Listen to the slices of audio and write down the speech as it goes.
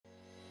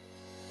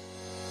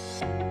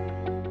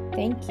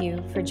Thank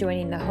you for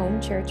joining the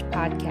Home Church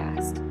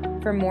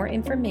podcast. For more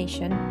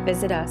information,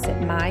 visit us at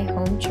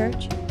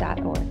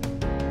myhomechurch.org.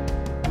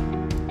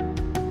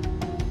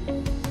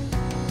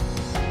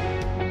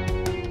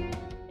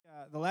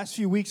 The last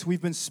few weeks,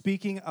 we've been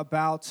speaking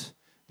about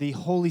the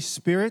Holy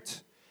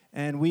Spirit,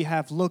 and we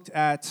have looked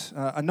at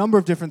a number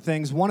of different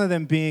things, one of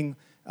them being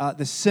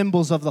the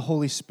symbols of the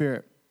Holy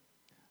Spirit.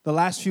 The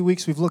last few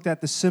weeks, we've looked at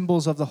the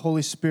symbols of the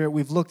Holy Spirit.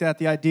 We've looked at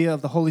the idea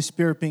of the Holy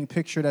Spirit being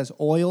pictured as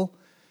oil,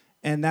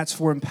 and that's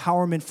for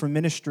empowerment for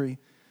ministry.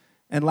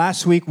 And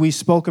last week, we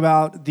spoke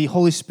about the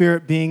Holy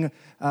Spirit being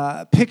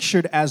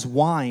pictured as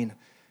wine,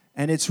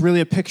 and it's really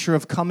a picture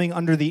of coming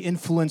under the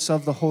influence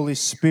of the Holy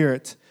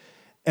Spirit.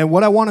 And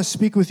what I want to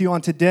speak with you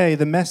on today,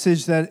 the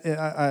message that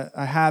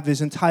I have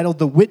is entitled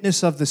The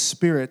Witness of the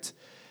Spirit.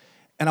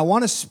 And I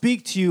want to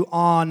speak to you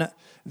on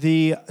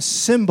the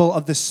symbol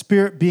of the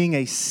Spirit being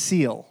a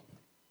seal.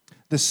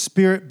 The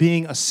Spirit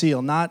being a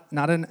seal, not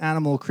an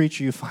animal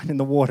creature you find in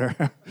the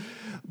water,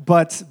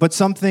 but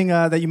something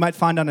that you might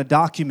find on a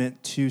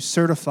document to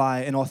certify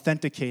and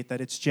authenticate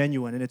that it's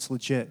genuine and it's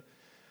legit.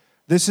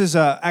 This is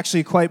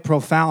actually quite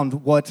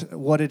profound, what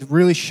it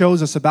really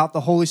shows us about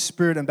the Holy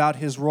Spirit and about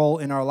His role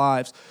in our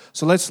lives.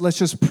 So let's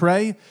just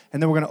pray,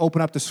 and then we're going to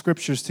open up the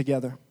Scriptures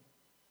together.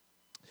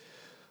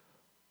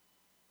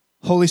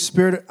 Holy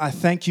Spirit, I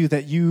thank you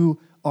that you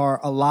are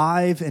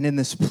alive and in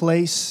this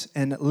place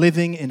and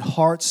living in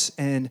hearts,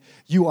 and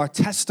you are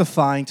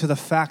testifying to the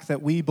fact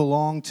that we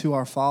belong to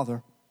our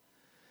Father.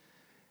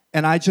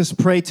 And I just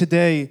pray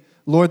today,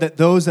 Lord, that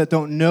those that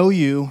don't know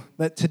you,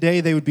 that today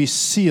they would be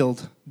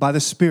sealed by the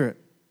Spirit.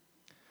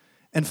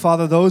 And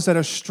Father, those that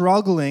are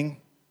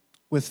struggling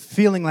with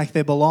feeling like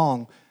they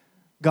belong,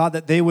 God,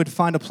 that they would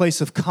find a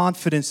place of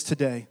confidence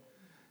today.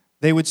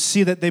 They would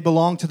see that they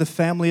belong to the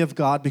family of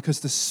God because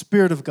the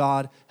Spirit of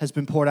God has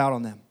been poured out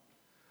on them.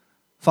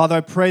 Father,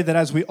 I pray that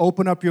as we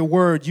open up your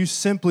word, you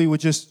simply would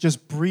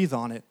just breathe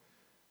on it.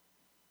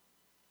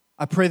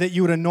 I pray that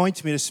you would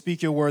anoint me to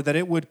speak your word, that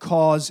it would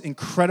cause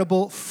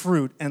incredible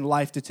fruit and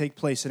life to take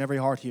place in every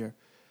heart here.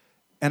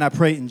 And I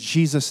pray in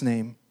Jesus'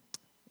 name,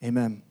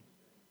 amen.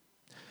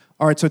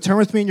 All right, so turn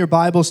with me in your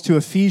Bibles to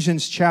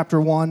Ephesians chapter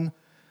 1.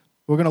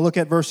 We're going to look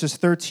at verses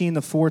 13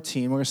 to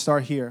 14. We're going to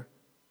start here.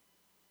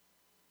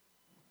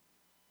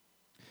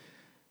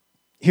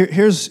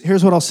 Here's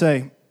what I'll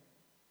say.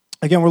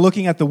 Again, we're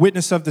looking at the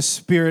witness of the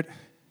Spirit,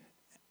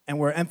 and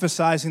we're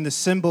emphasizing the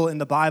symbol in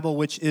the Bible,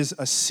 which is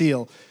a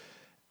seal.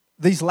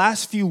 These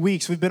last few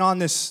weeks, we've been on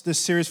this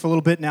series for a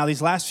little bit now.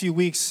 These last few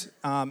weeks,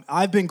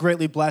 I've been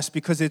greatly blessed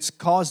because it's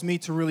caused me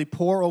to really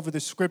pore over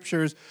the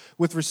Scriptures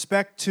with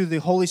respect to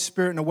the Holy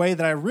Spirit in a way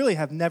that I really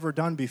have never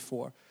done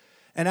before.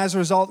 And as a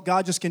result,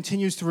 God just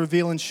continues to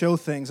reveal and show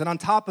things. And on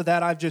top of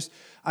that,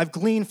 I've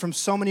gleaned from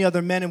so many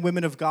other men and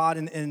women of God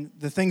and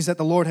the things that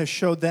the Lord has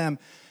showed them.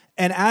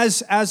 And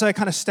as I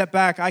kind of step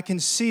back, I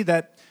can see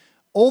that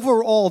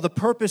overall, the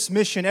purpose,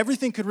 mission,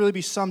 everything could really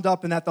be summed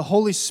up in that the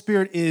Holy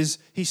Spirit He's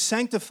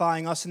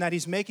sanctifying us and that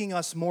He's making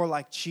us more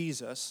like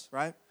Jesus,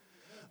 right?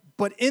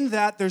 But in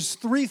that, there's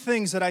three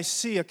things that I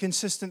see a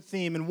consistent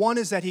theme. And one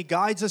is that He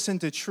guides us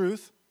into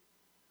truth.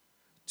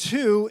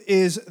 Two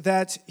is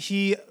that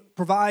He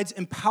provides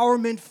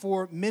empowerment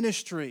for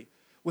ministry.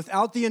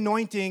 Without the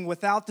anointing,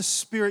 without the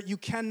Spirit, you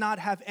cannot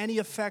have any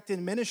effect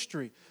in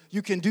ministry.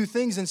 You can do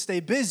things and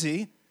stay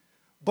busy,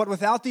 but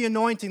without the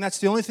anointing, that's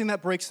the only thing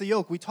that breaks the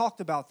yoke. We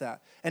talked about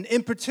that. And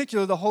in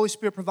particular, the Holy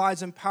Spirit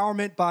provides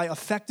empowerment by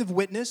effective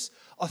witness,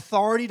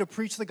 authority to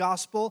preach the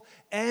gospel,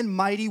 and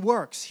mighty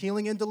works,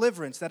 healing and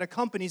deliverance that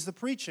accompanies the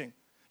preaching.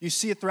 You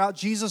see it throughout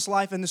Jesus'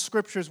 life in the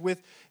Scriptures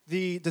with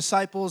the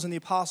disciples and the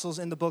apostles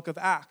in the book of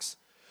Acts.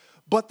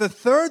 But the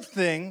third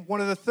thing,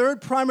 one of the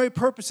third primary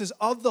purposes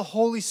of the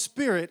Holy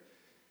Spirit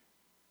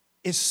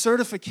is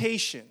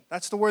certification.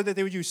 That's the word that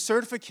they would use,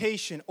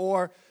 certification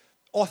or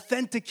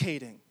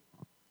authenticating.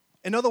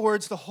 In other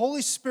words, the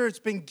Holy Spirit's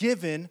been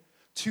given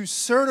to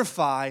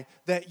certify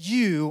that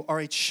you are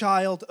a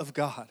child of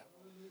God.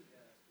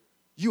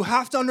 You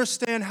have to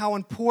understand how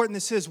important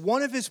this is.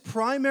 One of His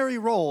primary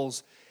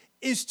roles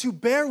is to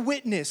bear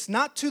witness,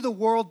 not to the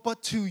world,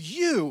 but to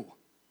you,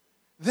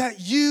 that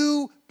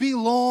you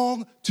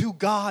belong to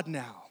God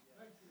now.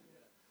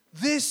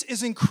 This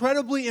is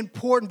incredibly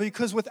important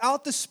because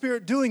without the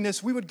Spirit doing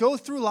this, we would go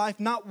through life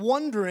not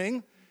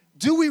wondering,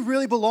 do we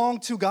really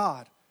belong to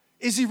God?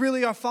 Is He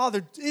really our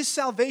Father? Is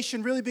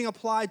salvation really being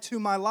applied to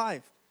my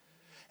life?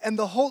 And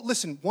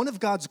listen, one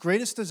of God's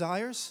greatest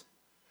desires,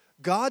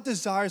 God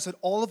desires that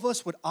all of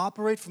us would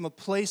operate from a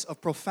place of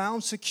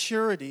profound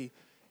security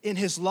in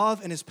His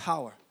love and His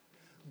power.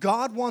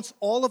 God wants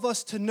all of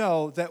us to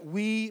know that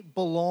we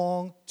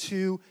belong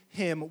to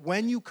Him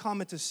when you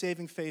come into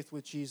saving faith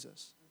with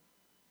Jesus.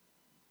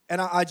 And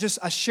I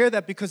share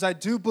that because I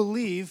do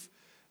believe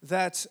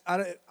that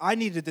I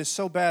needed this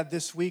so bad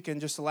this week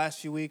and just the last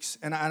few weeks,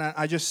 and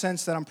I just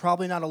sense that I'm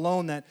probably not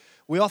alone, that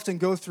we often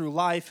go through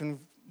life and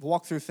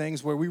walk through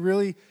things where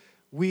we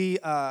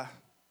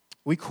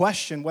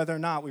question whether or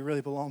not we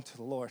really belong to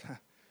the Lord.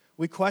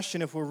 We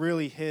question if we're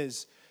really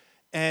His.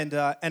 And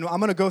I'm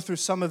going to go through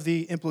some of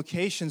the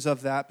implications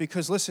of that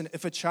because, listen,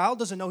 if a child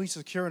doesn't know he's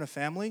secure in a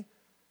family,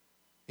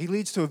 he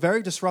leads to a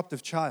very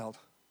disruptive child.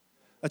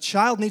 A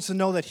child needs to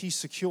know that he's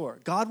secure.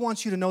 God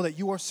wants you to know that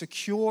you are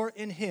secure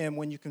in him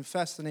when you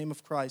confess the name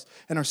of Christ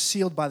and are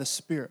sealed by the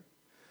Spirit.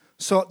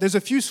 So there's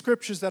a few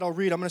scriptures that I'll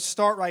read. I'm going to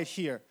start right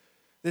here.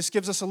 This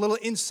gives us a little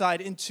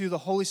insight into the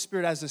Holy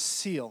Spirit as a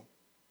seal.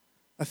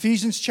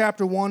 Ephesians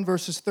chapter 1,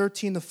 verses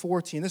 13 to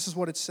 14. This is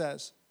what it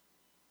says.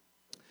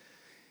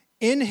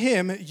 In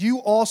him you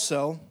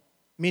also,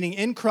 meaning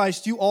in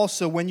Christ you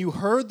also, when you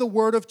heard the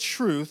word of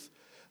truth,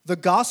 the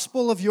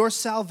gospel of your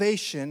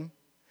salvation,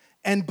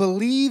 and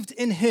believed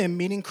in him,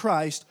 meaning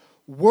Christ,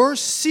 were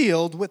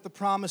sealed with the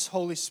promised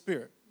Holy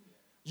Spirit.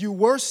 You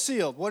were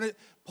sealed.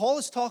 Paul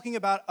is talking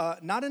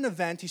about not an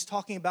event, he's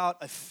talking about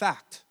a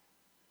fact.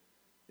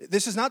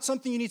 This is not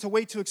something you need to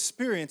wait to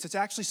experience. It's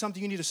actually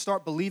something you need to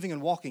start believing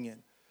and walking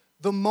in.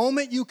 The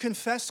moment you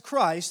confessed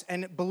Christ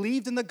and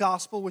believed in the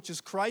gospel, which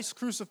is Christ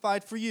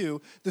crucified for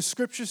you, the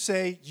scriptures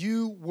say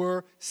you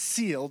were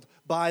sealed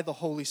by the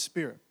Holy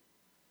Spirit.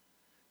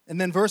 And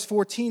then verse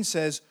 14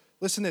 says,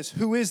 listen to this,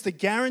 who is the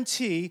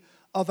guarantee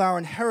of our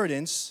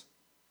inheritance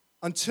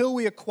until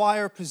we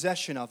acquire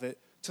possession of it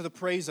to the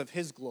praise of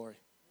his glory.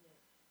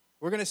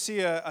 We're going to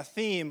see a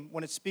theme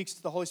when it speaks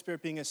to the Holy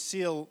Spirit being a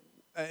seal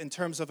in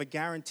terms of a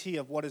guarantee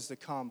of what is to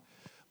come.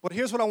 But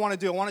here's what I want to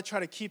do. I want to try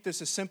to keep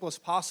this as simple as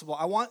possible.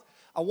 I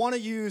want to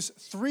use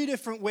 3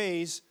 different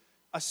ways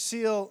a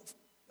seal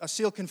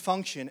can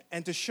function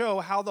and to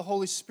show how the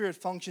Holy Spirit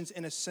functions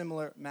in a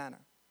similar manner.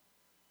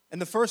 And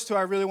the first 2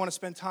 I really want to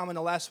spend time on.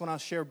 The last one I'll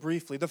share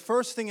briefly. The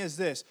first thing is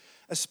this,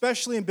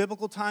 especially in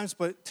biblical times,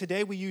 but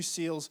today we use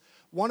seals.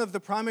 One of the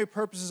primary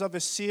purposes of a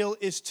seal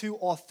is to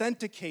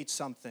authenticate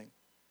something.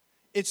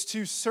 It's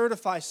to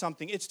certify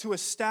something. It's to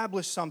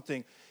establish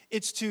something.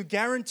 It's to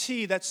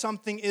guarantee that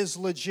something is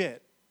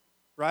legit,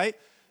 right?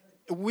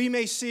 We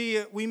may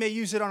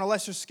use it on a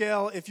lesser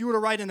scale. If you were to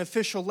write an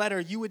official letter,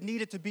 you would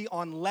need it to be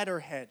on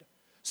letterhead.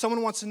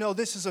 Someone wants to know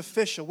this is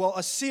official. Well,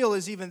 a seal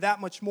is even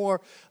that much more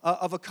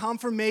of a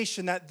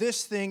confirmation that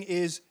this thing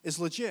is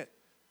legit.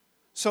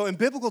 So in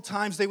biblical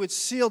times, they would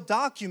seal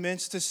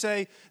documents to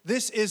say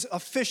this is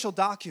official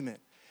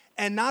document.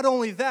 And not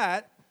only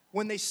that,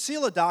 when they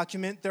seal a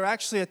document, they're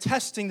actually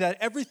attesting that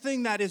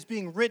everything that is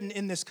being written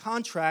in this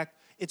contract,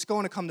 it's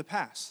going to come to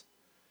pass.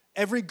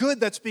 Every good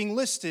that's being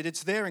listed,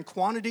 it's there in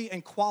quantity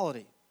and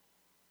quality.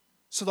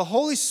 So the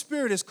Holy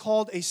Spirit is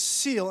called a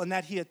seal in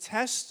that he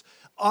attests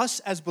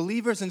us as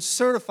believers and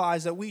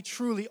certifies that we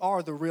truly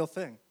are the real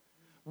thing.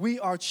 We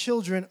are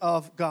children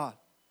of God.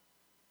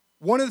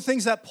 One of the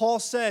things that Paul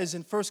says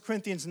in 1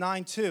 Corinthians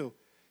 9:2,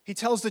 he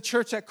tells the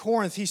church at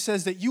Corinth, he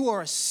says that you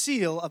are a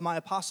seal of my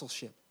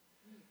apostleship.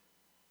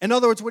 In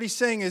other words, what he's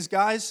saying is,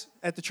 guys,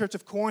 at the church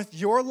of Corinth,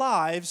 your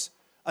lives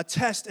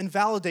attest and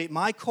validate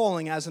my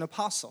calling as an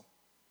apostle.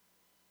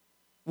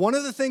 One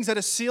of the things that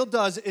a seal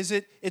does is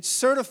it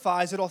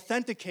certifies, it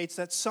authenticates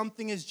that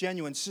something is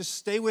genuine. So just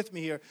stay with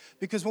me here,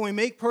 because when we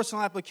make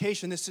personal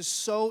application, this is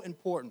so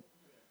important.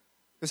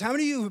 Because how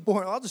many of you were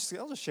born, I'll just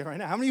share right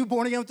now, how many of you were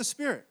born again with the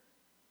Spirit?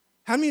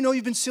 How many of you know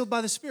you've been sealed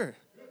by the Spirit?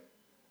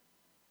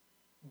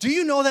 Do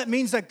you know that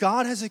means that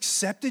God has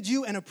accepted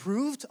you and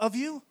approved of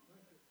you?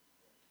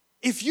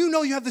 If you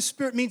know you have the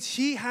Spirit, it means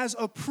he has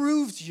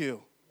approved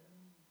you.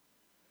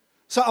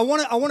 So I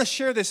want to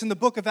share this in the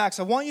book of Acts.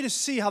 I want you to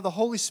see how the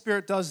Holy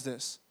Spirit does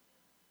this.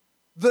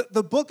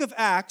 The book of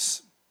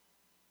Acts,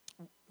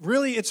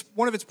 really, it's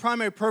one of its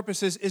primary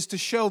purposes is to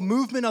show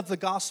movement of the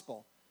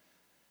gospel.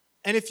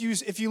 And if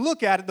you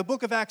look at it, the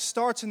book of Acts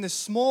starts in this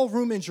small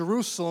room in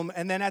Jerusalem,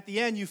 and then at the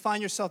end you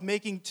find yourself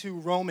making to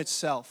Rome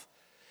itself.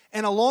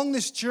 And along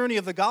this journey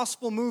of the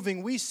gospel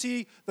moving, we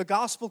see the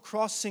gospel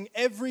crossing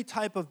every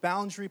type of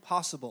boundary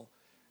possible.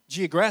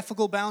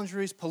 Geographical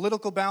boundaries,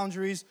 political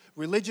boundaries,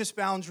 religious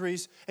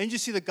boundaries, and you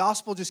just see the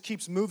gospel just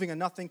keeps moving and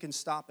nothing can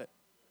stop it.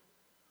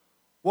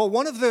 Well,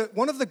 one of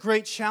the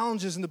great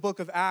challenges in the book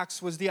of Acts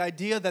was the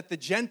idea that the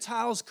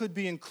Gentiles could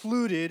be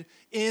included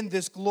in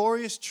this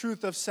glorious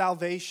truth of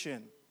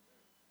salvation.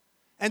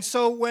 And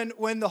so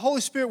when the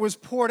Holy Spirit was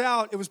poured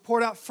out, it was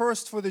poured out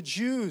first for the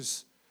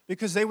Jews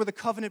because they were the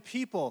covenant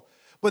people.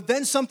 But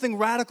then something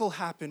radical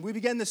happened. We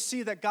began to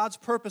see that God's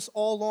purpose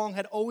all along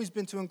had always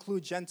been to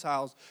include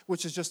Gentiles,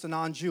 which is just a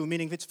non-Jew,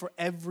 meaning it's for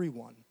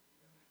everyone.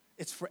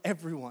 It's for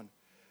everyone.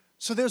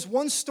 So there's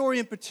one story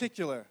in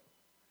particular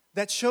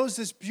that shows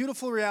this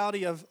beautiful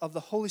reality of the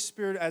Holy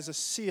Spirit as a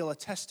seal,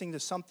 attesting to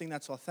something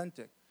that's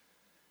authentic.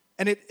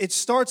 And it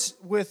starts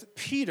with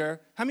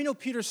Peter. How many know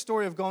Peter's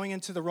story of going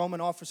into the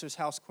Roman officer's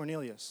house,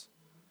 Cornelius?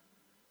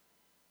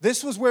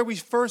 This was where we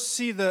first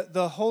see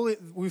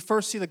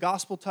the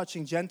gospel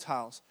touching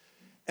Gentiles.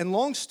 And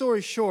long story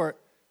short,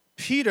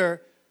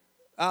 Peter,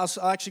 I'll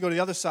actually go to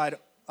the other side.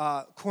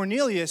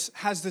 Cornelius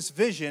has this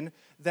vision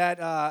that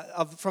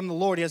from the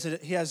Lord.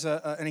 He has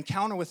an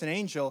encounter with an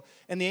angel,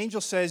 and the angel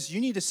says,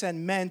 "You need to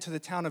send men to the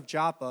town of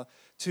Joppa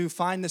to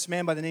find this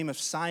man by the name of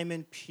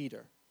Simon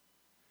Peter."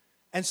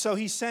 And so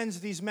he sends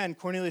these men.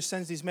 Cornelius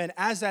sends these men.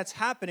 As that's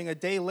happening, a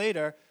day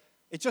later,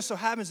 It just so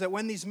happens that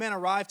when these men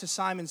arrive to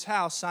Simon's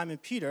house, Simon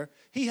Peter,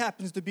 he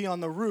happens to be on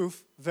the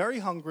roof, very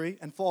hungry,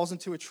 and falls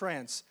into a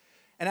trance.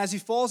 And as he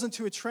falls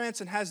into a trance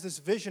and has this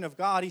vision of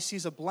God, he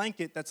sees a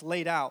blanket that's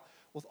laid out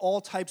with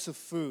all types of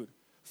food.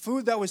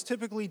 Food that was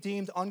typically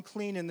deemed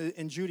unclean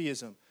in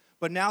Judaism.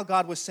 But now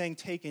God was saying,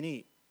 take and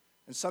eat.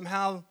 And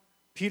somehow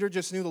Peter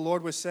just knew the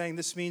Lord was saying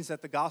this means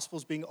that the gospel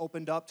is being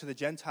opened up to the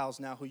Gentiles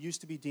now who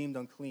used to be deemed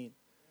unclean.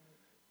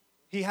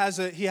 He has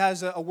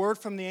a word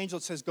from the angel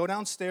that says, go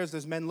downstairs,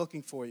 there's men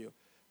looking for you.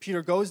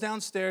 Peter goes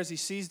downstairs, he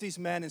sees these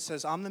men and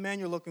says, I'm the man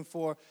you're looking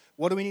for.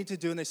 What do we need to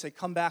do? And they say,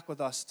 come back with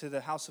us to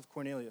the house of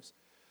Cornelius.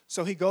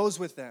 So he goes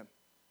with them.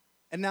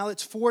 And now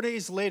it's 4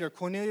 days later.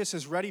 Cornelius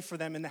is ready for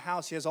them in the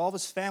house. He has all of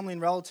his family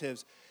and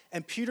relatives.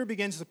 And Peter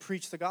begins to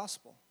preach the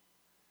gospel.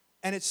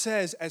 And it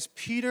says, as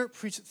Peter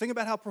preached, think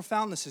about how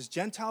profound this is.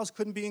 Gentiles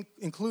couldn't be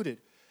included.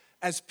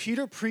 As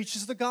Peter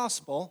preaches the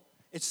gospel,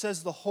 it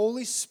says the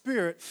Holy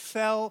Spirit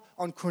fell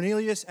on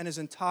Cornelius and his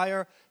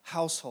entire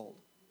household.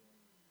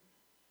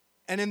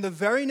 And in the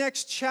very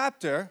next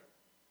chapter,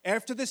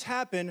 after this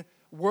happened,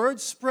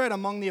 word spread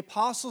among the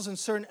apostles and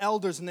certain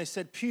elders, and they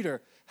said,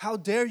 Peter, how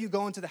dare you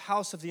go into the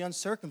house of the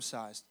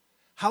uncircumcised?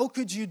 How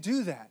could you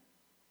do that?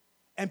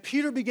 And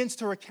Peter begins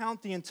to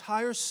recount the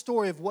entire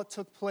story of what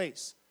took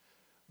place.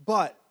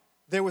 But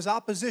there was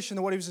opposition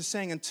to what he was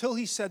saying until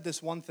he said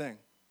this one thing.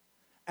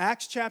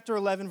 Acts chapter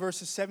 11,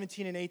 verses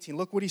 17 and 18.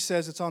 Look what he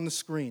says. It's on the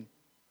screen.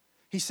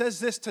 He says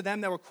this to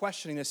them that were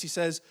questioning this. He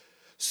says,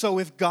 so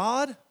if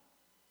God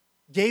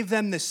gave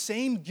them the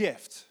same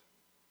gift,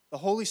 the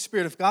Holy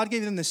Spirit, if God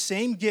gave them the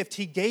same gift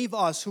he gave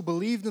us who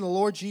believed in the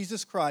Lord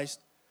Jesus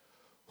Christ,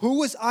 who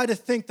was I to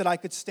think that I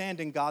could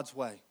stand in God's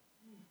way?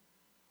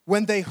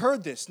 When they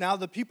heard this, now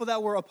the people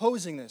that were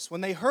opposing this,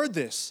 when they heard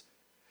this,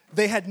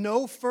 they had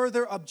no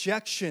further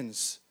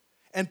objections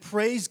and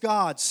praised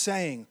God,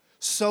 saying,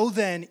 so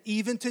then,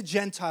 even to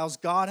Gentiles,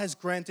 God has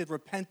granted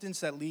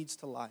repentance that leads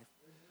to life.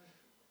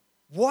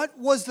 What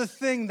was the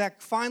thing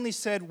that finally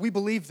said, we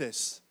believe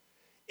this?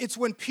 It's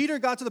when Peter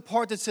got to the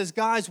part that says,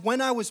 guys,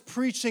 when I was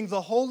preaching,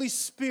 the Holy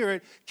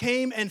Spirit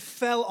came and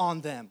fell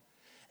on them.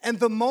 And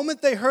the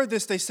moment they heard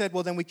this, they said,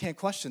 well, then we can't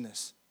question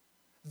this.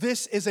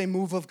 This is a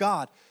move of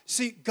God.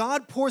 See,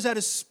 God pours out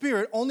his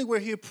Spirit only where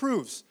he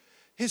approves.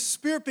 His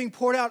Spirit being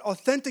poured out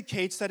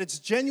authenticates that it's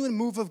a genuine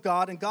move of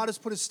God, and God has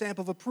put his stamp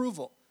of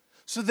approval.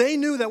 So they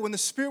knew that when the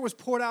Spirit was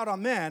poured out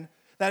on man,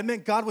 that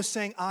meant God was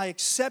saying, I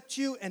accept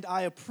you and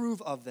I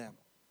approve of them.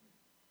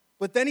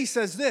 But then he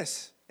says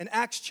this in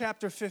Acts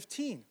chapter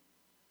 15.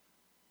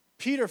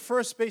 Peter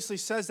first basically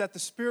says that the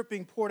Spirit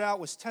being poured out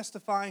was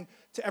testifying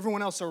to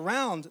everyone else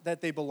around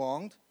that they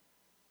belonged.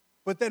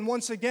 But then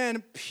once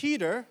again,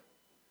 Peter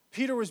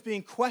was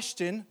being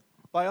questioned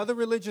by other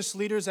religious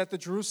leaders at the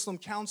Jerusalem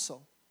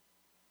council.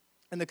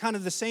 And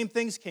the same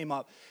things came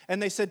up.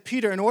 And they said,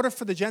 Peter, in order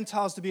for the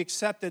Gentiles to be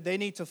accepted, they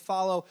need to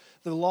follow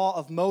the law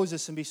of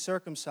Moses and be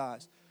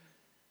circumcised.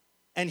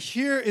 And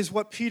here is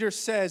what Peter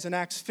says in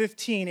Acts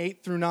 15,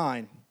 8 through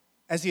 9.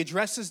 As he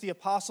addresses the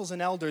apostles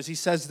and elders, he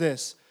says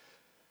this,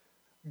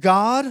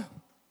 God,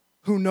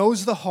 who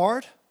knows the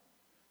heart,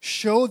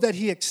 showed that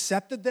he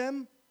accepted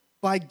them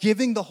by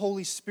giving the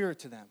Holy Spirit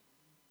to them,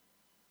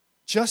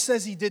 just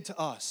as he did to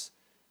us.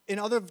 In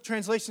other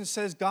translations, it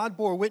says God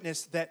bore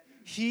witness that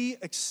he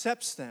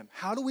accepts them.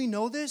 How do we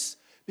know this?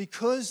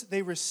 Because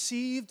they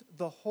received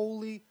the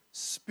Holy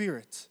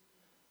Spirit.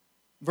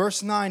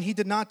 Verse 9, he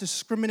did not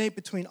discriminate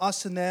between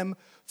us and them,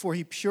 for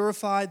he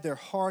purified their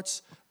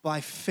hearts by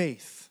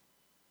faith.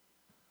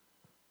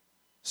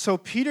 So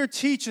Peter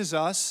teaches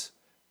us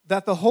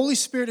that the Holy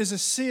Spirit is a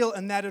seal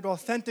and that it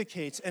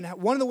authenticates. And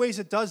one of the ways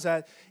it does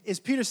that is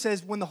Peter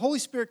says when the Holy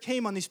Spirit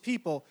came on these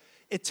people,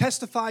 it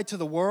testified to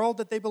the world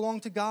that they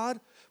belonged to God.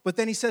 But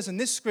then he says in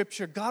this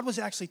scripture, God was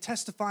actually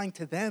testifying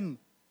to them.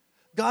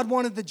 God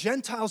wanted the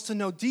Gentiles to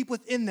know deep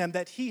within them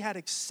that he had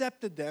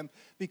accepted them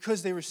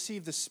because they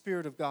received the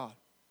Spirit of God.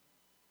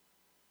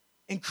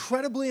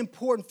 Incredibly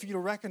important for you to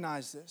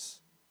recognize this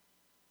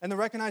and to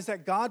recognize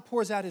that God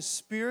pours out his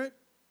Spirit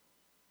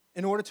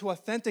in order to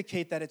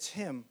authenticate that it's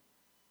him,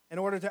 in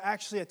order to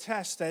actually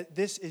attest that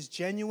this is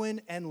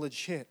genuine and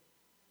legit.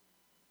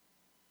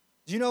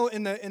 Do you know,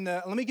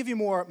 let me give you a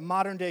more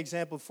modern day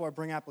example before I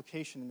bring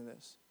application into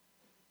this.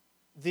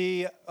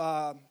 The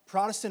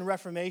Protestant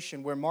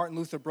Reformation, where Martin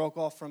Luther broke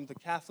off from the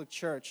Catholic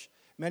Church,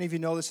 many of you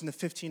know this in the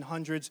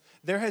 1500s,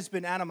 there has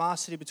been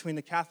animosity between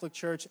the Catholic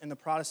Church and the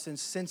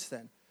Protestants since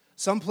then.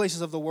 Some places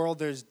of the world,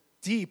 there's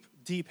deep,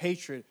 deep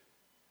hatred.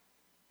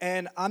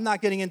 And I'm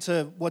not getting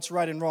into what's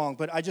right and wrong,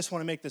 but I just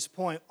want to make this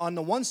point. On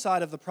the one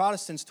side of the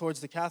Protestants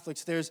towards the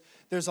Catholics,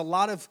 there's a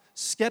lot of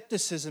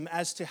skepticism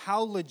as to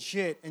how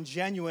legit and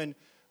genuine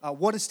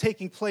what is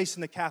taking place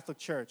in the Catholic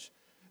Church.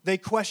 They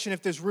question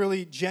if there's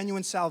really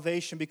genuine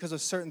salvation because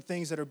of certain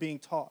things that are being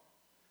taught.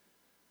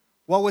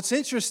 Well, what's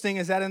interesting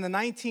is that in the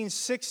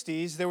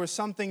 1960s, there was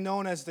something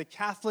known as the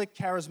Catholic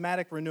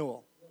Charismatic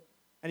Renewal.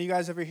 Any of you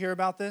guys ever hear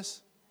about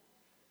this?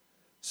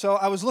 So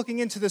I was looking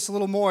into this a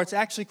little more. It's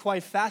actually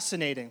quite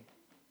fascinating.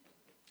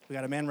 We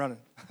got a man running.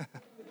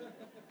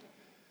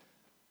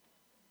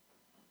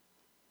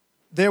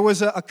 There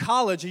was a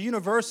college, a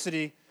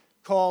university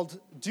called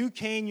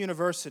Duquesne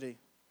University,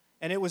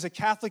 and it was a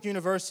Catholic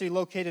university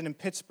located in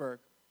Pittsburgh.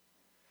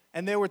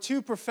 And there were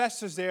two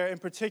professors there in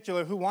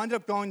particular who wound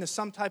up going to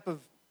some type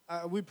of,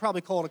 we'd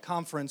probably call it a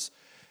conference.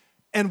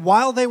 And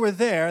while they were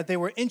there, they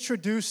were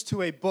introduced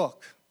to a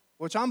book,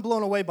 which I'm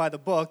blown away by the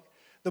book.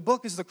 The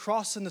book is The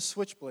Cross and the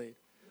Switchblade,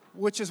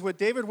 which is what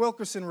David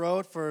Wilkerson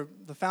wrote for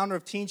the founder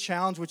of Teen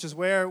Challenge, which is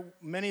where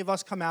many of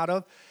us come out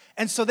of.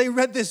 And so they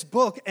read this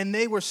book, and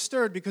they were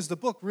stirred because the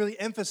book really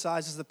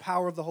emphasizes the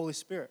power of the Holy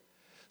Spirit.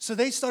 So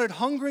they started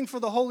hungering for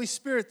the Holy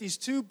Spirit, these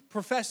two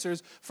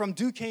professors from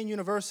Duquesne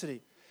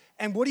University.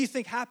 And what do you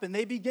think happened?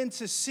 They began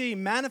to see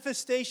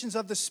manifestations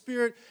of the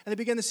Spirit, and they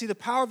began to see the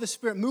power of the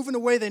Spirit move in a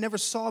way they never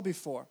saw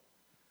before.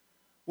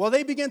 Well,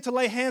 they began to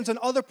lay hands on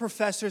other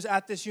professors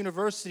at this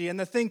university, and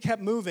the thing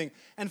kept moving.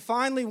 And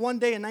finally, one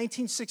day in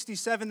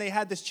 1967, they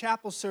had this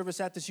chapel service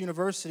at this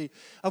university,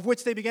 of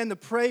which they began to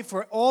pray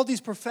for all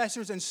these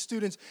professors and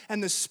students,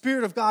 and the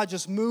Spirit of God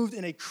just moved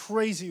in a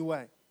crazy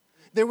way.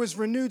 There was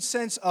renewed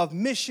sense of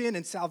mission,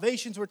 and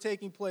salvations were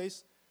taking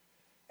place.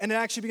 And it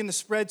actually began to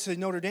spread to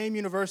Notre Dame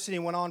University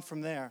and went on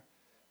from there.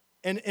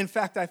 And in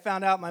fact, I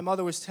found out, my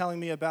mother was telling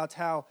me about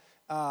how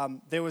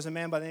there was a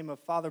man by the name of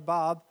Father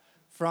Bob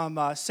from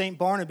St.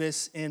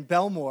 Barnabas in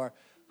Belmore,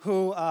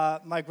 who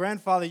my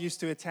grandfather used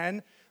to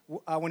attend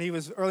when he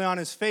was early on in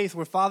his faith,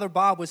 where Father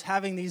Bob was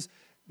having these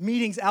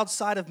meetings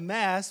outside of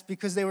Mass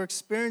because they were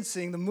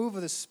experiencing the move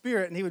of the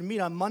Spirit, and he would meet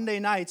on Monday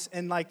nights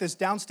in like this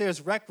downstairs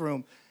rec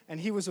room, and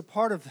he was a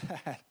part of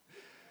that.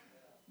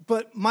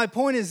 But my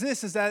point is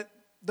this, is that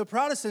the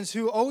Protestants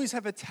who always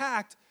have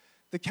attacked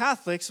the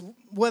Catholics,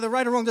 whether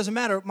right or wrong doesn't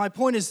matter, my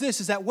point is this,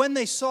 is that when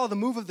they saw the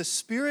move of the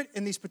Spirit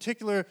in these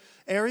particular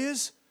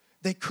areas,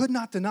 they could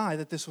not deny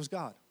that this was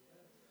God.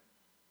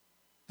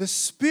 The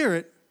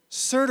Spirit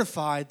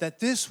certified that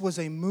this was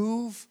a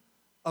move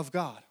of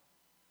God.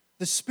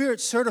 The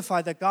Spirit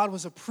certified that God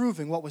was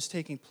approving what was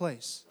taking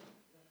place.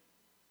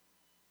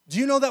 Do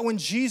you know that when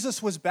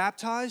Jesus was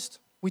baptized,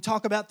 we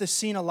talk about this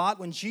scene a lot,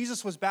 when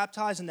Jesus was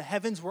baptized and the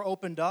heavens were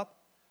opened up,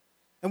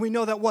 and we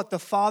know that what? The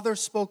Father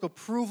spoke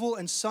approval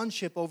and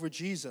sonship over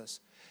Jesus.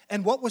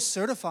 And what was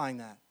certifying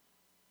that?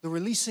 The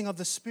releasing of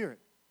the Spirit.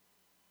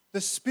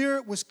 The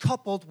Spirit was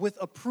coupled with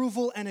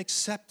approval and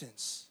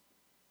acceptance.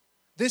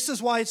 This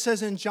is why it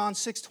says in John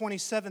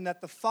 6:27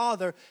 that the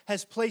Father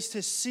has placed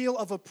His seal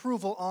of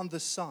approval on the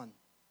Son,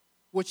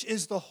 which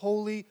is the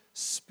Holy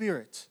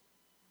Spirit.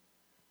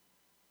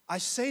 I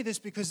say this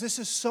because this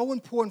is so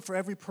important for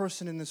every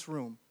person in this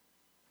room.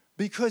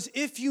 Because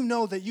if you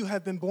know that you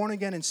have been born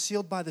again and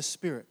sealed by the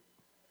Spirit,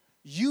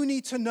 you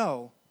need to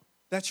know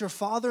that your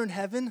Father in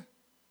heaven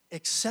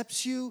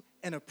accepts you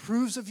and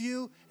approves of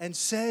you and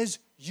says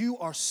you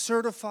are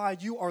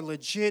certified, you are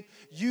legit,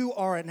 you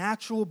are an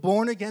actual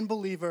born-again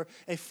believer,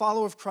 a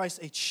follower of Christ,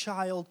 a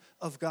child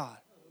of God.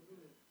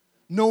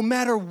 No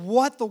matter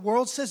what the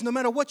world says, no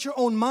matter what your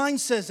own mind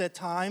says at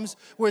times,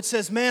 where it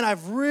says, man,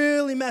 I've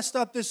really messed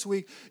up this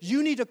week,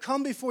 you need to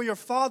come before your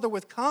Father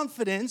with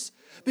confidence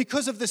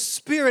because of the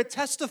Spirit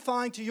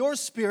testifying to your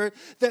spirit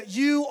that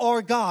you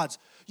are God's.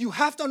 You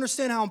have to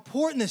understand how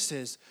important this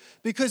is,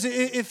 because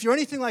if you're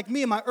anything like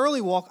me in my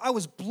early walk, I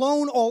was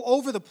blown all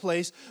over the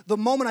place the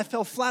moment I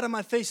fell flat on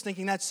my face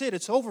thinking, that's it,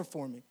 it's over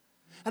for me.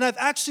 And I've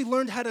actually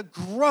learned how to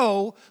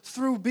grow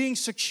through being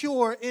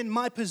secure in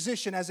my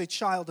position as a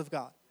child of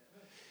God.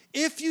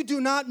 If you do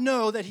not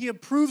know that He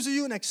approves of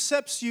you and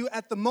accepts you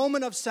at the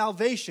moment of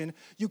salvation,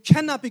 you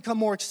cannot become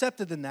more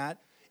accepted than that.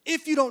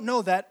 If you don't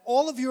know that,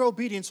 all of your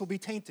obedience will be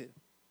tainted.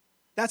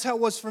 That's how it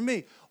was for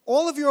me.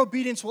 All of your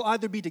obedience will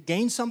either be to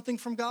gain something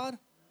from God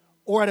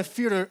or out of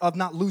fear of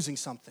not losing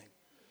something.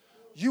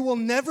 You will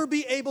never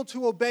be able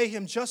to obey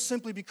Him just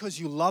simply because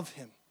you love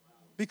Him,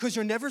 because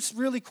you're never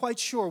really quite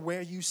sure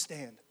where you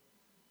stand.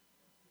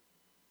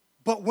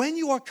 But when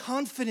you are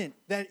confident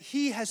that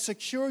He has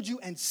secured you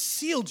and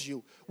sealed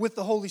you with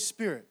the Holy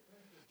Spirit,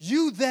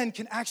 you then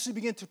can actually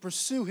begin to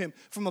pursue Him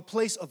from a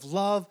place of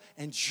love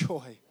and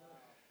joy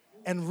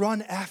and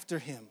run after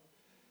Him.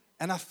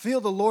 And I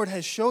feel the Lord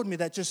has showed me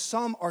that just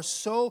some are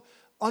so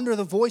under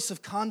the voice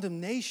of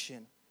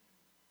condemnation.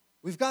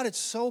 We've got it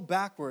so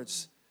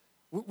backwards.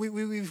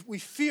 We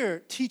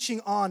fear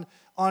teaching on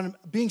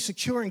being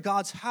secure in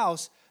God's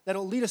house that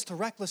it'll lead us to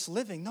reckless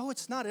living. No,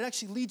 it's not. It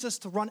actually leads us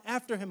to run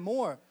after Him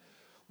more.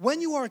 When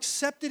you are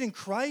accepted in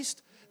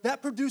Christ,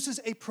 that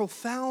produces a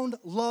profound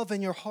love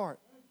in your heart.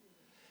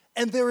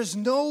 And there is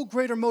no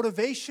greater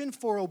motivation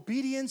for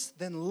obedience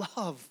than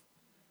love.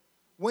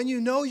 When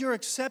you know you're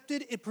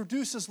accepted, it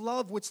produces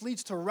love, which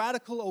leads to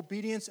radical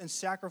obedience and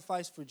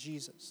sacrifice for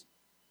Jesus.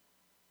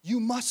 You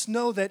must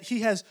know that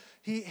He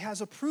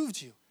has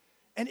approved you.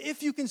 And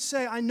if you can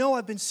say, I know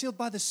I've been sealed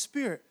by the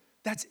Spirit,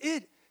 that's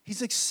it.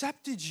 He's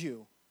accepted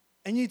you.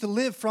 And you need to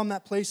live from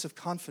that place of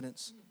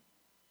confidence.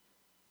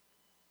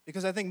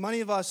 Because I think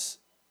many of us,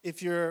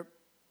 if you're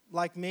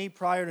like me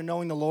prior to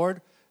knowing the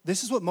Lord,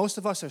 this is what most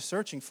of us are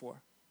searching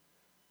for.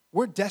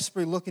 We're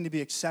desperately looking to be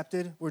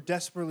accepted. We're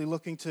desperately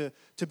looking to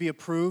be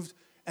approved.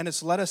 and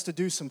it's led us to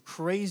do some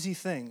crazy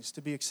things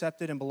to be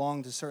accepted and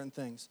belong to certain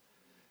things.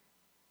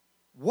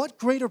 What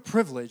greater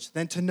privilege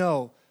than to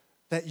know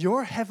that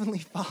your Heavenly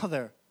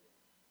Father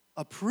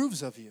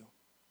approves of you?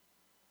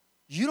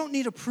 You don't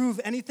need to prove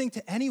anything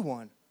to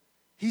anyone.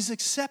 He's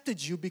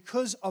accepted you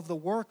because of the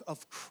work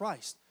of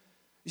Christ.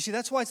 You see,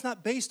 that's why it's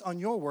not based on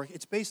your work.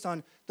 It's based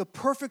on the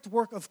perfect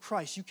work of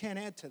Christ. You can't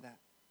add to that.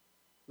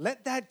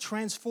 Let that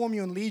transform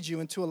you and lead you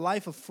into a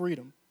life of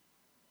freedom.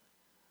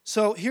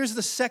 So here's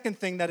the second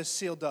thing that a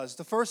seal does.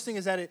 The first thing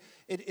is that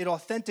it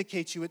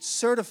authenticates you. It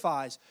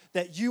certifies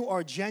that you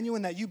are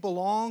genuine, that you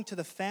belong to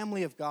the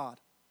family of God.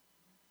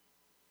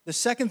 The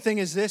second thing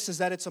is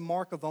that it's a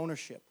mark of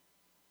ownership.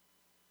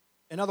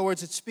 In other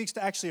words, it speaks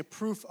to actually a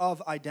proof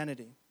of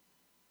identity.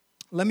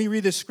 Let me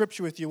read this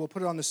scripture with you. We'll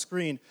put it on the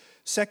screen.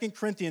 2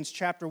 Corinthians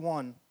chapter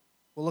 1.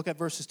 We'll look at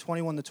verses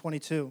 21 to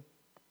 22.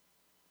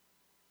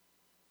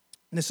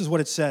 And this is what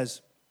it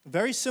says.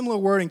 Very similar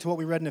wording to what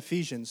we read in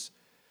Ephesians.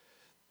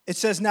 It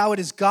says, "Now it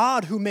is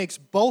God who makes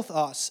both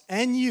us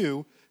and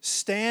you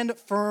stand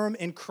firm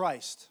in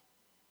Christ.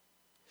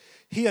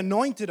 He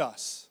anointed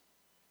us,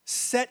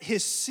 set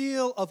his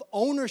seal of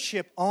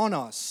ownership on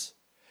us,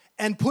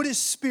 and put his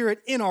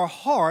Spirit in our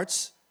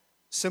hearts,"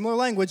 similar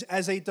language,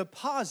 "as a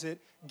deposit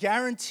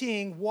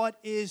guaranteeing what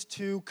is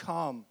to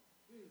come."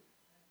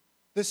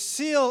 The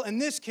seal, in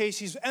this case,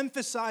 he's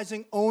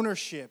emphasizing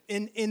ownership.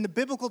 In the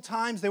biblical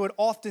times, they would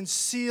often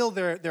seal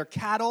their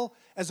cattle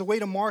as a way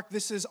to mark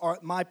this is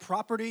my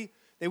property.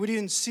 They would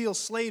even seal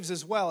slaves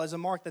as well as a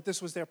mark that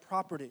this was their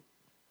property.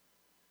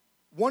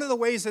 One of the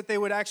ways that they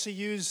would actually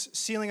use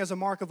sealing as a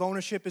mark of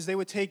ownership is they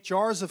would take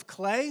jars of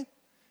clay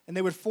and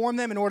they would form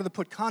them in order to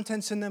put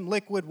contents in them,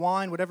 liquid,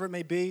 wine, whatever it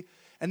may be.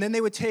 And then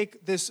they would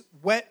take this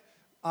wet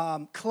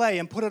clay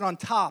and put it on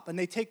top, and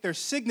they take their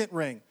signet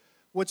ring,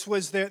 which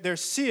was their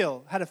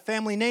seal, had a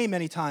family name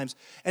many times,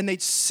 and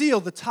they'd seal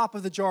the top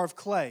of the jar of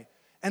clay.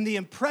 And the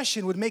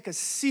impression would make a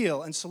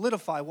seal and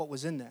solidify what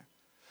was in there.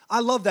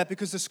 I love that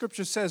because the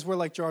scripture says we're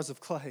like jars of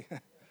clay.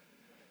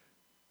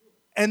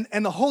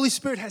 and the Holy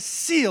Spirit has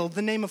sealed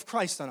the name of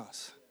Christ on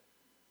us.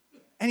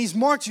 And he's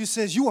marked you,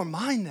 says, you are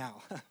mine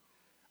now.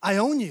 I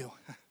own you.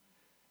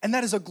 And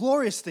that is a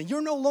glorious thing.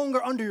 You're no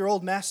longer under your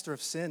old master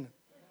of sin.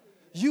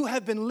 You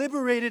have been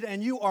liberated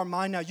and you are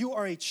mine now. You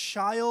are a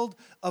child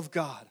of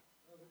God.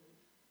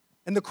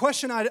 And the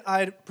question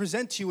I'd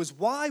present to you is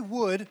why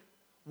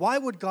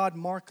would God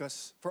mark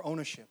us for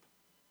ownership?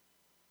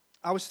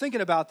 I was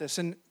thinking about this,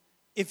 and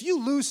if you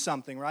lose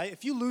something, right?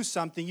 If you lose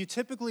something, you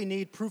typically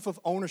need proof of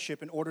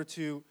ownership in order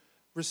to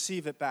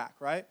receive it back,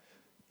 right?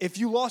 If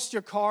you lost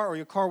your car or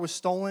your car was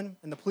stolen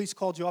and the police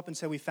called you up and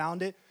said, we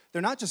found it,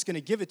 they're not just going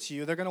to give it to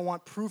you. They're going to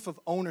want proof of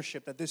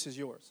ownership that this is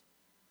yours,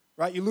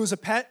 right? You lose a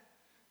pet,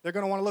 they're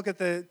going to want to look at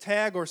the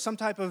tag or some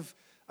type of,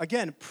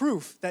 again,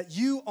 proof that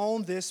you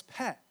own this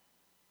pet.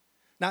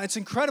 Now, it's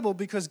incredible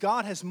because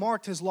God has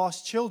marked his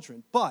lost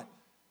children, but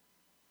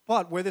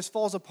where this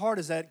falls apart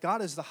is that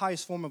God is the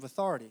highest form of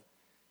authority.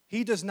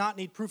 He does not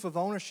need proof of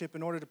ownership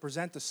in order to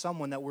present to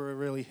someone that we're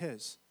really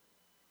his.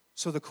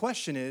 So the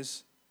question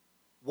is,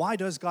 why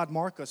does God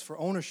mark us for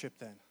ownership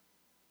then?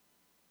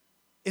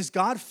 Is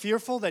God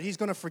fearful that he's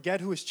going to forget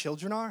who his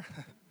children are?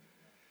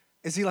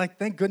 Is he like,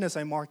 thank goodness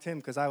I marked him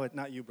because I would,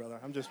 not you, brother.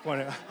 I'm just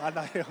pointing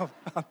out.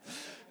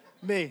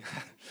 Me.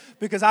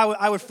 Because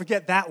I would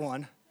forget that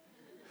one.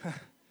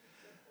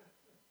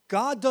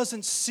 God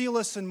doesn't seal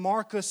us and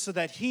mark us so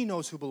that he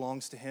knows who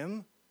belongs to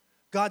him.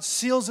 God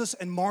seals us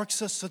and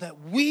marks us so that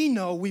we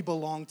know we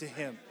belong to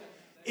him.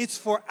 It's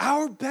for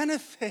our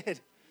benefit.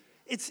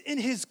 It's in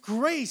his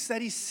grace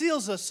that he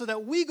seals us so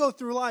that we go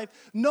through life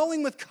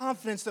knowing with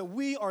confidence that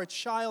we are a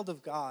child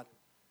of God.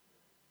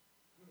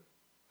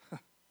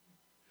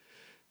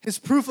 His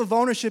proof of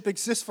ownership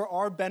exists for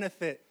our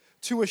benefit,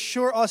 to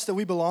assure us that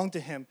we belong to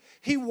him.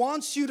 He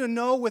wants you to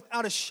know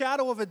without a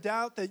shadow of a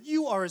doubt that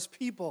you are his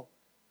people.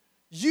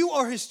 You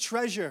are his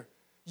treasure.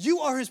 You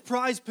are his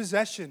prized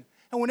possession.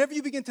 And whenever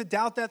you begin to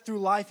doubt that through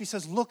life, he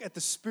says, look at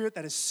the Spirit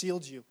that has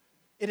sealed you.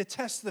 It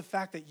attests to the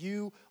fact that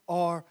you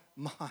are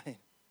mine.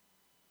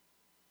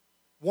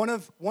 One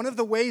of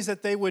the ways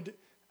that they would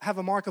have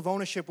a mark of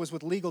ownership was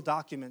with legal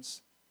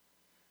documents.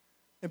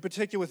 In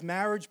particular with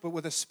marriage,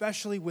 but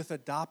especially with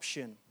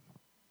adoption.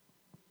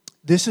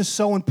 This is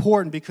so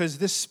important because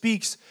this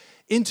speaks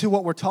into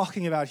what we're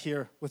talking about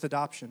here with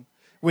adoption,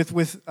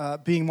 with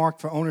being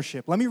marked for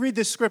ownership. Let me read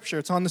this scripture.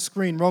 It's on the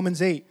screen,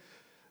 Romans 8.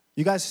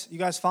 You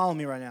guys follow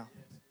me right now.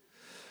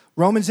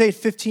 Romans 8,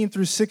 15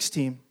 through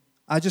 16.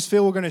 I just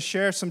feel we're going to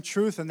share some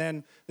truth, and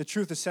then the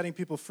truth is setting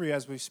people free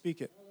as we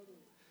speak it.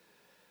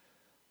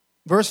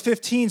 Verse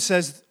 15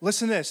 says,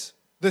 listen to this.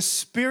 The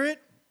Spirit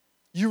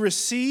you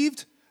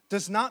received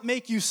does not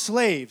make you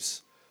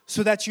slaves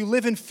so that you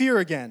live in fear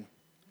again.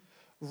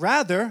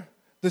 Rather,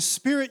 the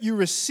Spirit you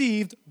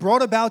received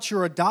brought about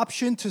your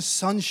adoption to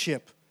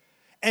sonship.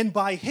 And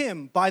by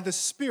him, by the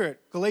Spirit,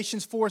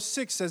 Galatians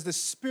 4:6 says, the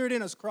Spirit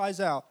in us cries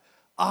out,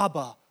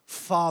 Abba,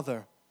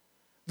 Father.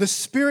 The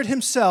Spirit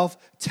himself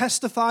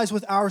testifies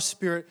with our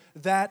spirit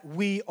that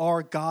we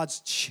are God's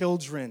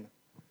children.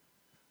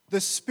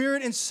 The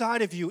Spirit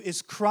inside of you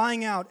is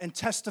crying out and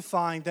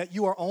testifying that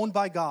you are owned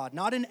by God,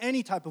 not in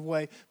any type of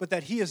way, but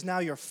that He is now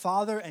your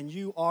Father and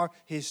you are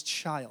His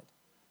child.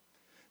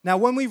 Now,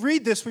 when we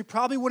read this, we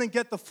probably wouldn't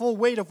get the full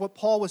weight of what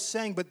Paul was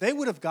saying, but they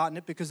would have gotten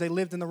it because they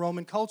lived in the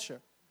Roman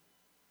culture.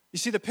 You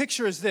see, the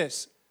picture is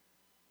this.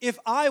 If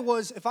I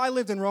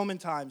lived in Roman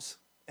times,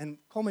 and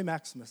call me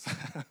Maximus,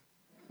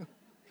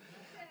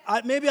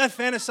 maybe I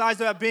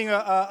fantasized about being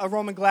a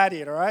Roman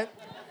gladiator, right?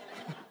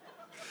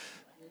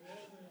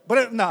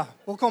 But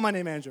we'll call my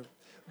name Andrew.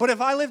 But if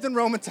I lived in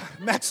Roman times,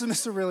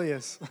 Maximus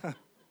Aurelius.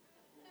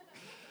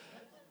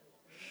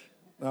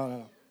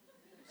 No.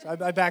 So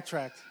I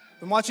backtracked.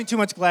 I'm watching too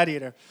much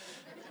Gladiator.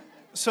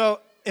 So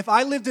if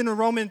I lived in a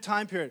Roman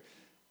time period,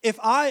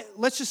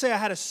 let's just say I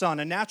had a son,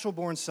 a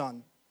natural-born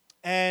son,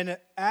 and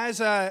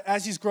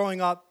as he's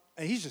growing up,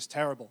 he's just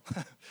terrible.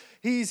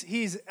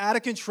 He's out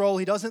of control.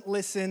 He doesn't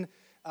listen.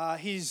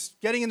 He's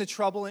getting into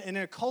trouble. And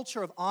in a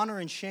culture of honor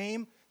and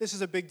shame, this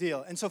is a big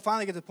deal. And so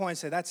finally I get to the point and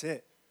say, that's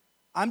it.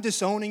 I'm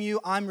disowning you.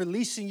 I'm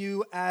releasing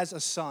you as a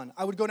son.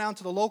 I would go down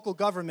to the local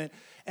government,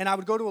 and I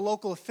would go to a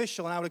local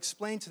official, and I would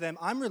explain to them,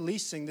 I'm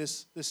releasing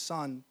this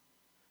son,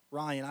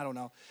 Ryan, I don't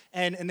know.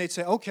 And they'd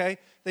say, okay.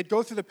 They'd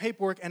go through the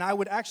paperwork, and I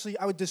would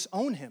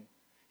disown him.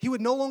 He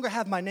would no longer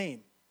have my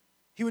name.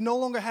 He would no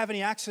longer have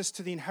any access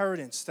to the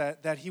inheritance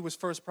that he was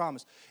first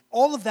promised.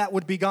 All of that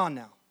would be gone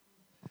now.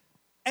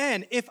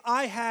 And if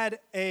I had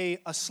a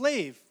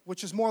slave,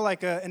 which is more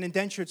like an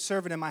indentured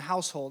servant in my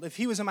household, if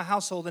he was in my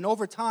household, and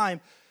over time,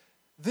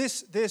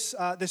 this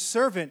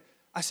servant,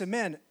 I said,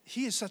 man,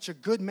 he is such a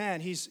good man.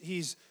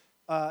 He's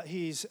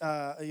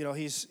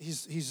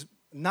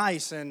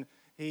nice, and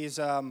he's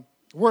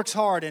works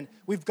hard, and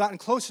we've gotten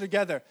closer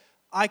together.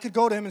 I could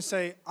go to him and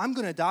say, I'm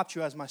going to adopt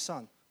you as my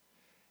son,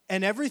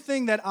 and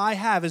everything that I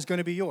have is going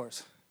to be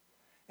yours,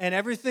 and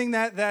everything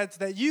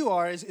that you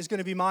are is going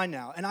to be mine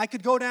now. And I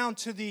could go down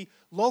to the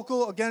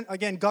local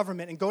again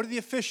government and go to the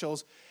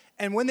officials,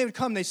 and when they would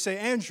come, they'd say,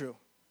 Andrew,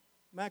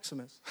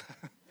 Maximus.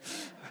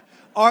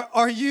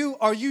 Are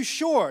you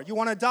sure you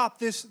want to adopt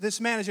this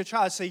man as your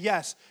child? I'd say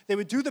yes. They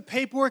would do the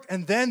paperwork,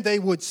 and then they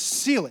would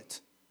seal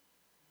it.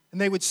 And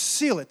they would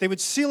seal it. They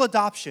would seal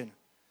adoption,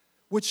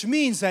 which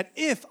means that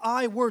if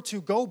I were to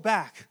go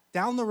back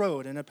down the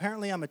road, and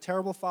apparently I'm a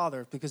terrible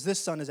father because this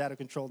son is out of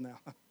control now,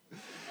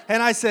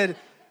 and I said,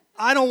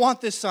 I don't want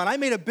this son. I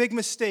made a big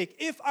mistake.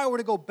 If I were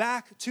to go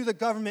back to the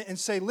government and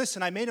say,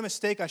 listen, I made a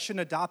mistake. I shouldn't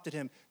have adopted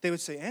him, they would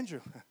say,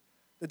 Andrew,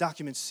 the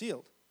document's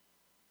sealed.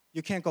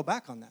 You can't go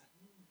back on that.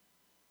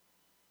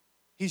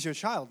 He's your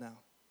child now.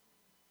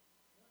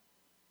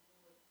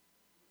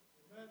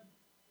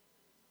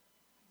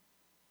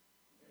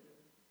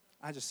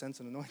 I just sense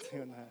an anointing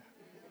on that.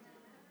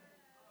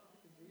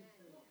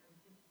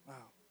 Wow.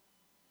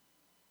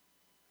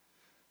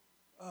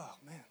 Oh,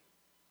 man.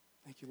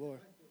 Thank you, Lord.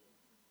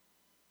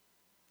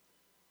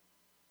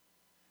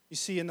 You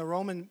see, in the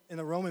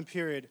Roman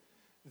period,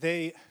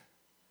 they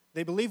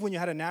believed when you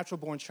had a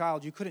natural-born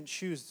child, you couldn't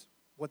choose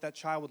what that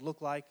child would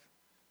look like,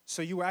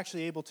 so you were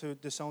actually able to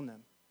disown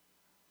them.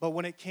 But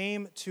when it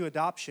came to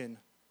adoption,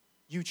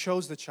 you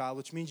chose the child,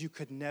 which means you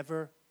could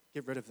never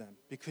get rid of them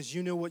because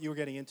you knew what you were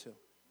getting into.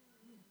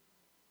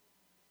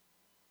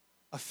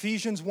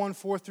 Ephesians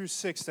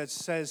 1:4-6 that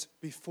says,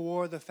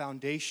 before the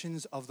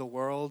foundations of the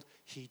world,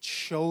 He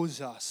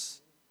chose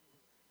us.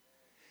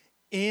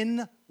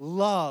 In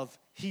love,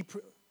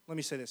 let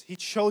me say this. He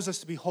chose us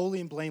to be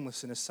holy and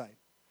blameless in His sight.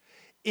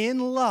 In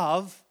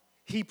love,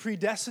 He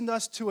predestined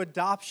us to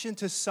adoption,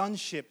 to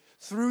sonship,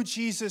 through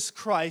Jesus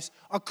Christ,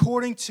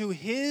 according to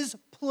His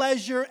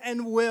pleasure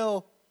and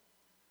will.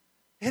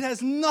 It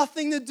has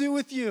nothing to do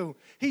with you.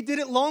 He did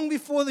it long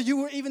before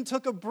you even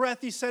took a breath.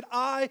 He said,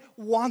 I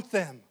want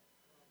them.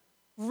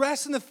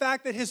 Rest in the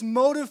fact that His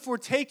motive for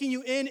taking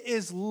you in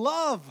is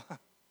love.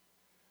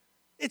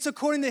 It's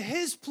according to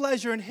His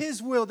pleasure and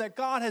His will that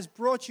God has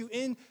brought you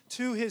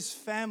into His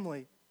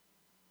family.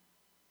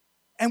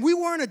 And we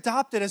weren't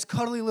adopted as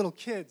cuddly little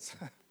kids.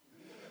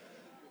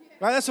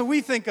 Right? That's what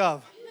we think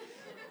of.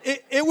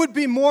 It would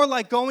be more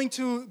like going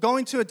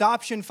to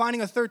adoption,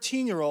 finding a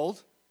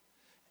 13-year-old,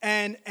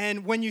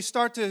 and when you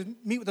start to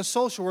meet with a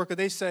social worker,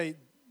 they say,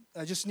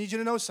 I just need you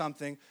to know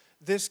something.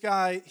 This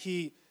guy,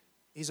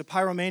 he's a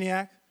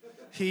pyromaniac.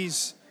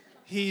 He's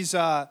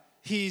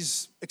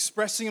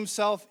expressing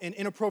himself in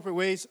inappropriate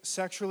ways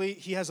sexually.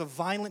 He has a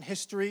violent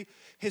history.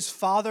 His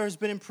father has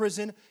been in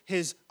prison.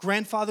 His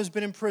grandfather's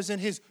been in prison.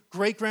 His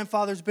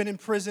great-grandfather's been in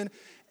prison.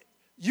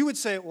 You would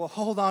say, well,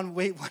 hold on,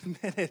 wait 1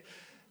 minute.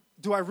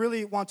 Do I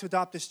really want to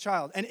adopt this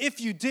child? And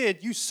if you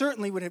did, you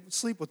certainly would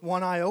sleep with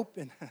one eye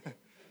open.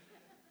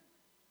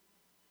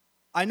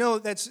 I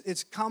know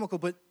it's comical,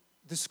 but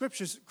the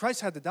scriptures,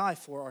 Christ had to die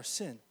for our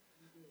sin.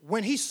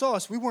 When He saw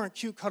us, we weren't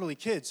cute, cuddly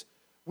kids.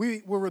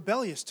 We were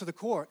rebellious to the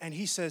core, and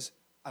He says,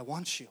 I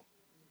want you.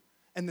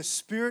 And the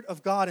Spirit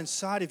of God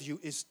inside of you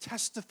is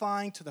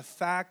testifying to the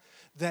fact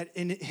that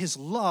in His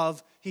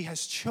love, He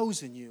has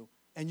chosen you,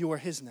 and you are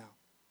His now.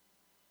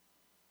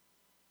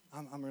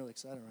 I'm really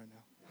excited right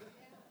now.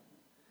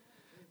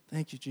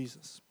 Thank you,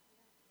 Jesus.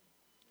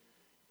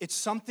 It's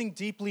something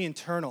deeply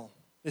internal.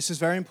 This is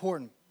very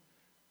important.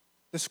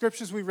 The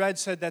scriptures we read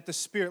said that the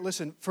Spirit,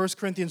 listen, 1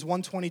 Corinthians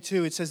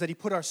 1:22, it says that he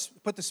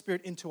put the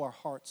Spirit into our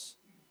hearts.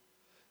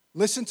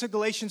 Listen to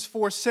Galatians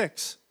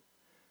 4:6.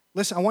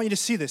 Listen, I want you to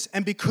see this.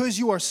 And because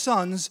you are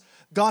sons,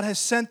 God has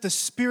sent the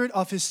Spirit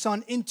of his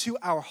Son into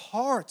our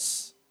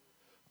hearts,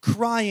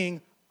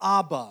 crying,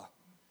 Abba.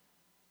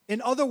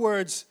 In other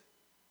words,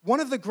 one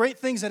of the great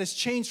things that has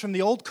changed from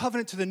the old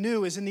covenant to the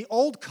new is in the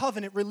old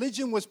covenant,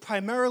 religion was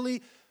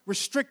primarily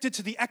restricted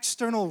to the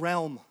external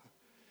realm.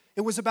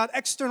 It was about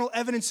external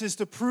evidences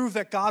to prove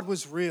that God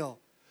was real.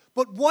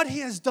 But what he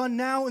has done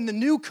now in the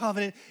new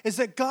covenant is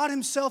that God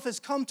himself has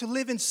come to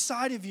live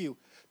inside of you,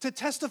 to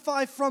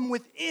testify from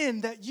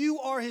within that you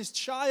are his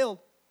child.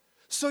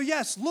 So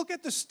yes, look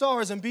at the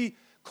stars and be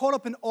caught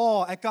up in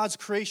awe at God's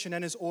creation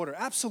and his order.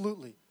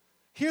 Absolutely.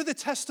 Hear the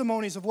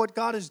testimonies of what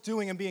God is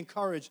doing and be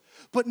encouraged.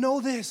 But know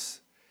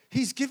this,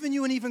 he's given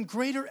you an even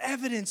greater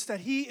evidence that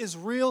he is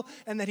real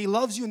and that he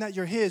loves you and that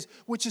you're his,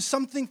 which is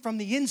something from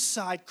the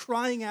inside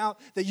crying out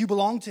that you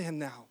belong to him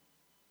now.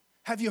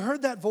 Have you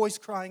heard that voice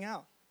crying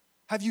out?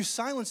 Have you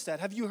silenced that?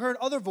 Have you heard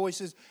other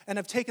voices and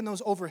have taken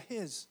those over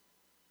his?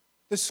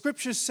 The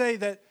scriptures say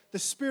that the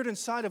Spirit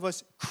inside of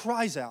us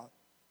cries out.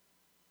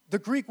 The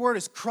Greek word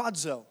is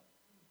kradzo.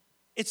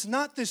 It's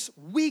not this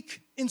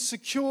weak,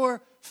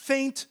 insecure,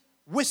 faint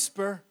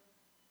whisper.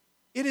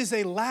 It is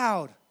a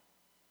loud,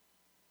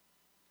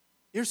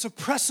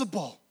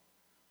 irrepressible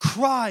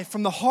cry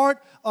from the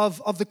heart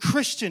of the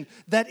Christian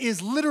that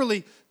is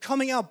literally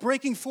coming out,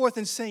 breaking forth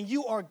and saying,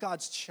 you are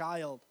God's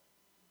child.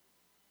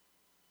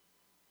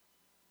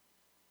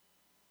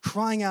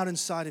 Crying out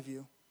inside of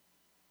you.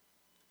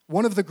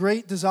 One of the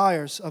great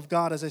desires of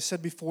God, as I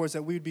said before, is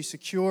that we would be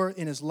secure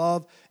in his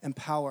love and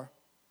power.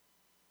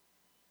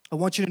 I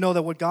want you to know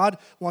that what God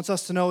wants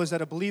us to know is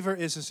that a believer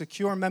is a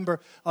secure member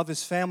of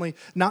his family,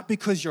 not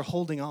because you're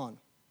holding on,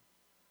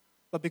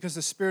 but because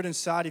the Spirit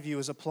inside of you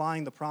is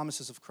applying the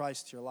promises of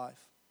Christ to your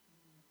life.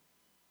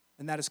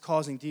 And that is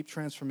causing deep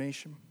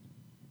transformation.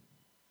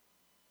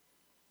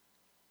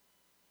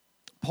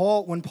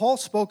 When Paul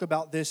spoke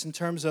about this in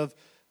terms of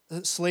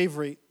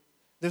slavery,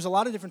 there's a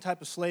lot of different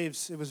types of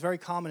slaves. It was very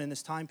common in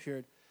this time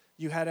period.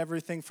 You had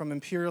everything from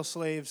imperial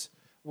slaves,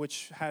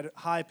 which had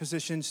high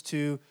positions,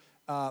 to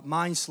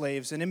mine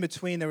slaves, and in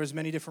between there was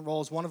many different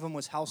roles. One of them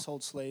was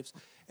household slaves,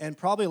 and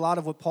probably a lot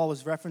of what Paul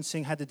was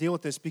referencing had to deal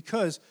with this,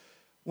 because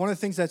one of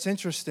the things that's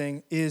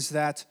interesting is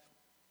that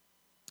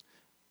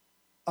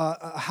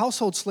a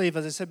household slave,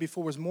 as I said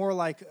before, was more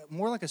like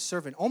a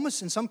servant,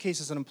 almost in some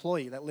cases an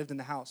employee that lived in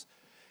the house.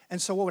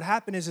 And so what would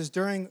happen is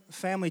during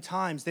family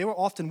times, they were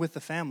often with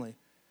the family,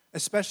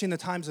 especially in the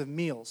times of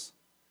meals.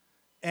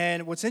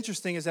 And what's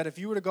interesting is that if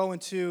you were to go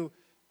into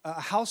a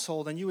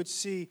household and you would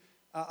see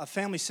a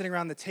family sitting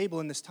around the table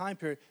in this time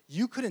period,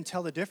 you couldn't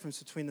tell the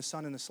difference between the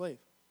son and the slave.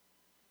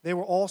 They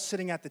were all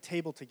sitting at the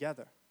table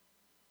together.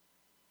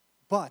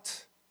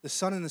 But the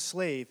son and the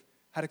slave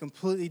had a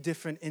completely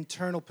different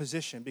internal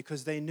position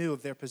because they knew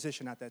of their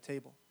position at that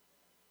table.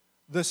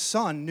 The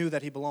son knew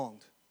that he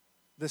belonged.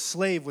 The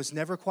slave was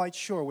never quite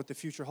sure what the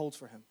future holds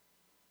for him.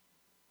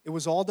 It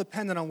was all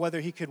dependent on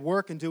whether he could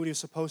work and do what he was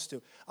supposed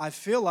to. I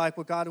feel like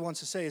what God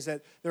wants to say is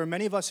that there are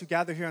many of us who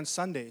gather here on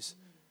Sundays.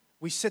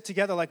 We sit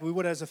together like we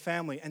would as a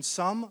family, and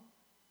some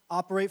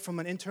operate from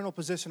an internal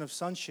position of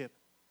sonship.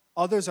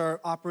 Others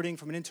are operating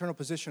from an internal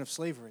position of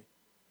slavery.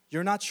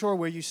 You're not sure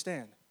where you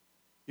stand.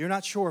 You're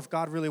not sure if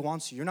God really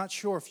wants you. You're not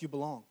sure if you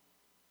belong.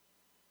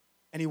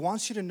 And he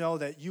wants you to know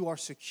that you are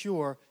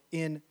secure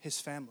in his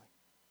family.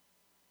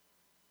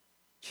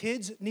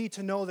 Kids need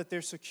to know that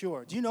they're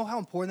secure. Do you know how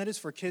important that is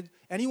for kids?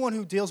 Anyone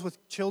who deals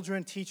with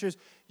children, teachers,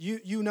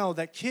 you know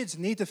that kids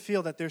need to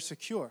feel that they're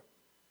secure.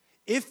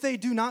 If they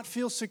do not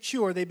feel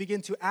secure, they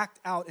begin to act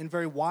out in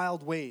very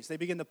wild ways. They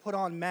begin to put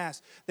on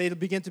masks. They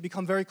begin to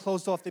become very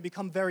closed off. They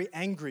become very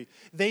angry.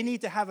 They need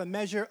to have a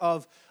measure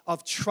of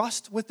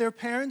trust with their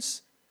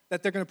parents,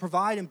 that they're going to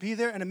provide and be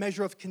there, and a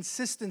measure of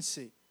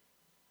consistency.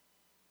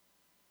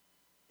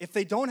 If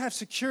they don't have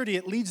security,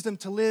 it leads them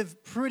to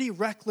live pretty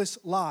reckless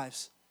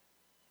lives.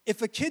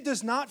 If a kid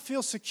does not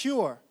feel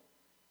secure,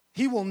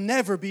 he will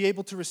never be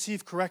able to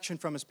receive correction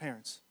from his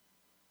parents.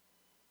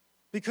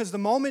 Because the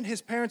moment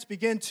his parents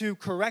begin to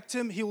correct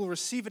him, he will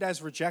receive it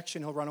as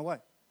rejection. He'll run away.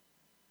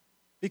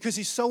 Because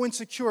he's so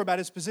insecure about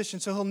his position,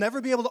 so he'll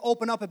never be able to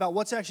open up about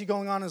what's actually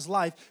going on in his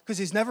life because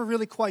he's never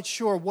really quite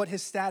sure what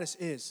his status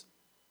is.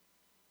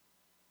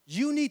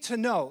 You need to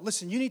know,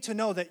 listen, you need to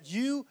know that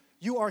you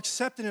are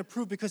accepted and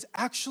approved because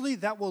actually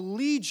that will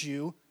lead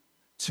you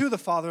to the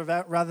Father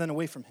rather than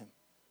away from him.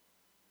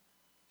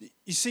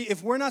 You see,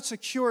 if we're not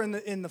secure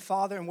in the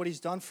Father and what he's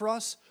done for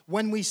us,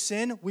 when we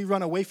sin, we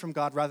run away from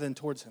God rather than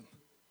towards him.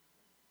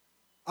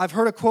 I've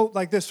heard a quote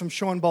like this from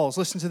Sean Bowles.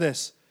 Listen to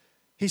this.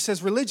 He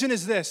says, religion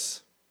is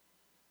this.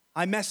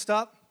 I messed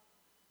up.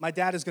 My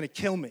dad is going to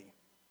kill me.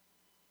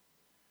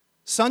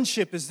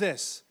 Sonship is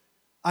this.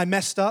 I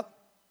messed up.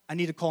 I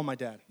need to call my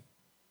dad.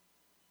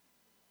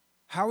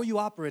 How are you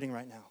operating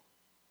right now?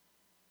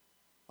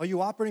 Are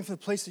you operating from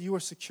the place that you are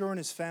secure in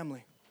his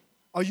family?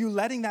 Are you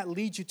letting that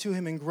lead you to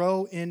him and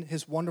grow in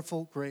his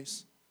wonderful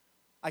grace?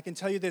 I can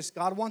tell you this,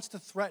 God wants to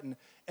threaten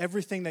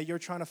everything that you're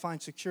trying to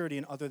find security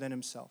in other than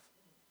himself.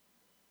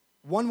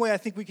 One way I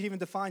think we could even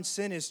define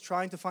sin is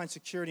trying to find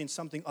security in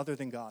something other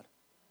than God.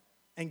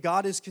 And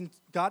God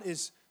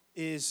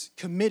is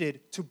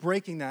committed to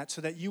breaking that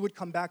so that you would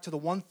come back to the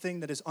one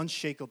thing that is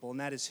unshakable, and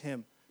that is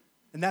him.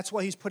 And that's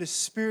why he's put his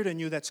spirit in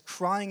you that's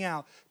crying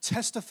out,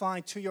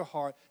 testifying to your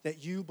heart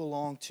that you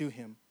belong to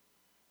him,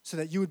 so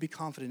that you would be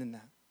confident in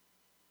that.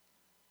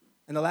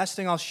 And the last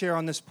thing I'll share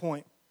on this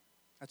point,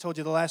 I told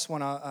you the last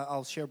one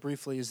I'll share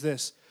briefly, is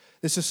this.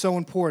 This is so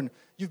important.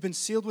 You've been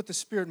sealed with the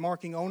Spirit,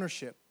 marking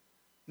ownership.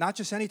 Not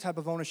just any type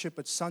of ownership,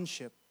 but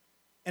sonship.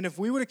 And if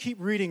we were to keep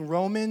reading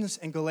Romans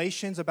and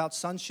Galatians about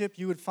sonship,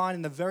 you would find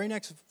in the very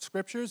next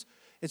scriptures,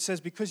 it says,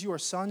 because you are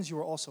sons, you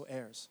are also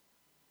heirs.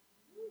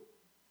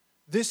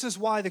 This is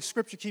why the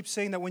scripture keeps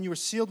saying that when you are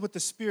sealed with the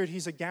Spirit,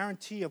 he's a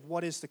guarantee of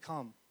what is to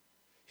come.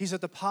 He's a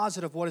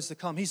deposit of what is to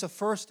come. He's a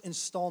first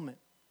installment.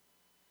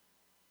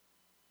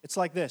 It's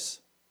like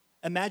this.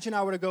 Imagine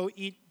I were to go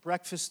eat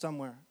breakfast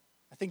somewhere.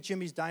 I think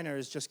Jimmy's Diner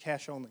is just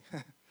cash only,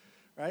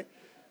 right?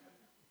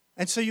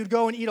 And so you'd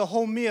go and eat a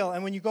whole meal,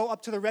 and when you go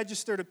up to the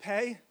register to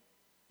pay,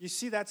 you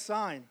see that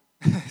sign.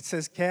 It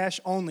says cash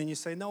only, and you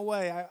say, no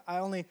way, I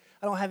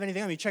don't have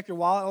anything on me. You check your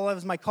wallet, all I have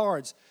is my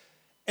cards.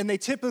 And they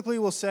typically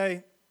will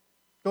say,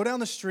 go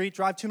down the street,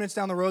 drive 2 minutes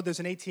down the road, there's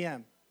an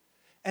ATM.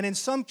 And in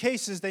some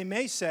cases, they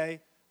may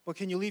say, well,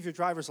 can you leave your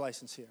driver's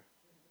license here?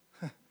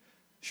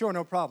 Sure,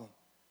 no problem.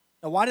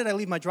 Now, why did I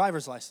leave my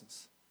driver's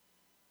license?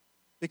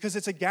 Because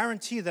it's a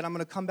guarantee that I'm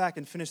going to come back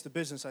and finish the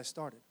business I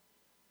started.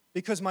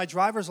 Because my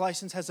driver's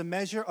license has a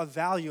measure of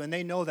value, and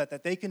they know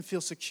that they can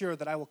feel secure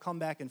that I will come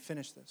back and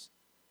finish this.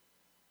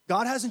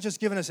 God hasn't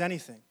just given us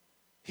anything.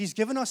 He's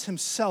given us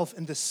himself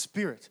in the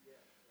Spirit.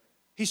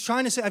 He's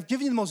trying to say, I've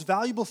given you the most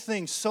valuable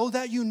thing so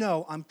that you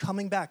know I'm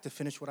coming back to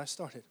finish what I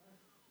started.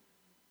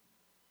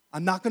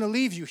 I'm not going to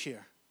leave you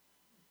here.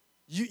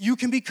 You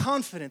can be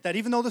confident that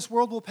even though this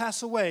world will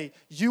pass away,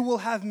 you will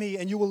have me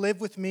and you will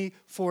live with me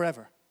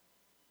forever.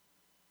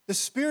 The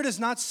Spirit is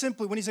not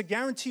simply, when he's a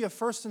guarantee of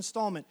first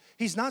installment,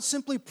 he's not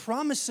simply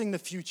promising the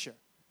future.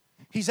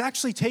 He's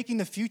actually taking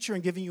the future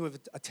and giving you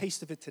a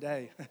taste of it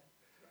today.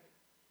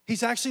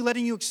 He's actually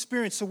letting you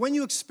experience. So when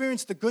you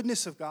experience the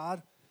goodness of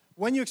God,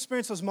 when you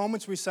experience those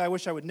moments where you say, I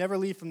wish I would never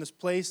leave from this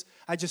place,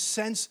 I just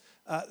sense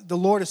the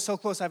Lord is so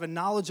close. I have a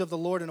knowledge of the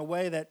Lord in a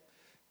way that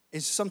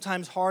is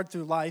sometimes hard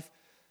through life.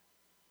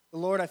 The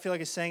Lord, I feel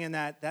like, is saying in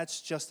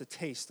that's just a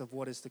taste of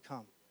what is to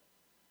come.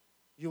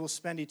 You will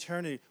spend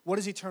eternity. What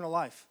is eternal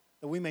life?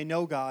 That we may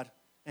know God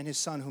and his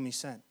Son whom he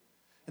sent.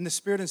 And the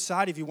Spirit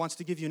inside of you wants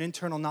to give you an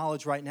internal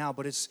knowledge right now,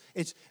 but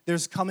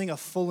there's coming a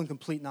full and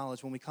complete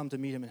knowledge when we come to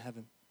meet him in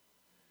heaven.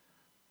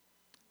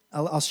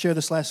 I'll share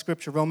this last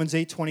scripture. Romans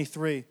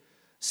 8:23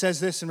 says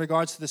this in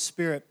regards to the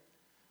Spirit.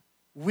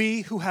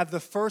 We who have the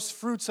first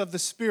fruits of the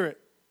Spirit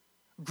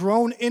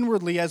groan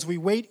inwardly as we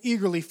wait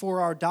eagerly for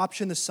our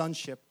adoption to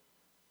sonship.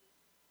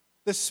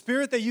 The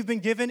Spirit that you've been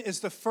given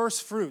is the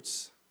first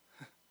fruits.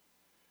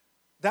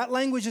 That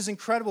language is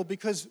incredible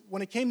because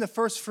when it came to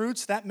first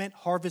fruits, that meant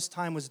harvest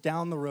time was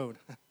down the road.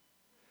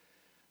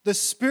 The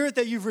Spirit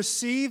that you've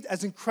received,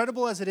 as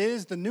incredible as it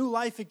is, the new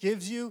life it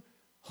gives you,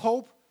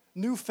 hope,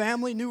 new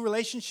family, new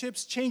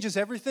relationships, changes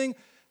everything.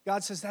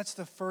 God says that's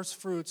the first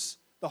fruits.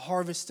 The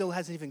harvest still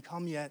hasn't even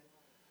come yet.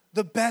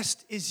 The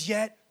best is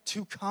yet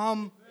to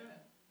come.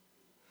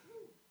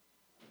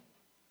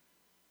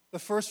 The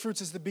first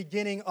fruits is the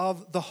beginning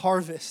of the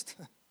harvest.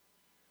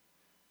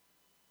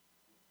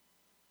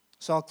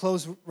 So I'll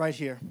close right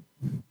here.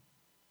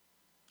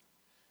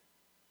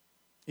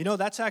 You know,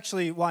 that's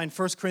actually why in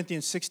 1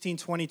 Corinthians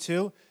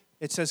 16:22,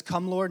 it says,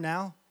 come Lord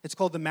now. It's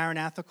called the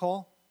Maranatha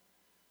call.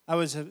 I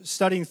was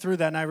studying through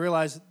that and I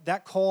realized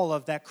that call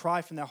of that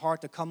cry from their heart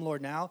to come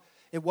Lord now,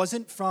 it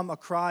wasn't from a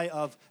cry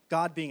of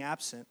God being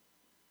absent.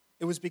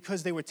 It was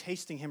because they were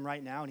tasting him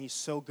right now and he's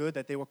so good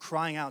that they were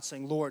crying out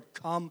saying, Lord,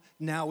 come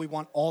now, we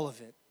want all of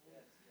it.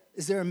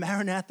 Is there a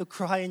Maranatha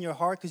cry in your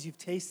heart because you've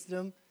tasted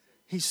him?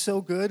 He's so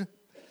good.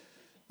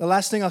 The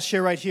last thing I'll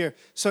share right here.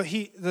 So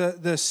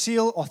the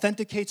seal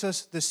authenticates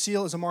us. The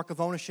seal is a mark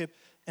of ownership.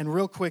 And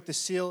real quick, the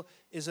seal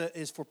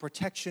is for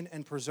protection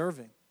and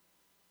preserving.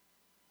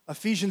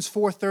 Ephesians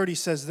 4:30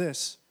 says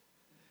this,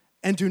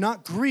 and do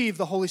not grieve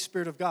the Holy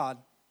Spirit of God.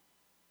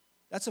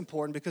 That's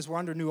important because we're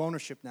under new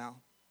ownership now.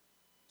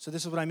 So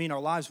this is what I mean.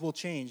 Our lives will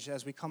change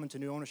as we come into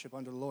new ownership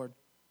under the Lord.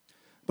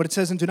 But it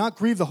says, and do not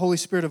grieve the Holy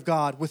Spirit of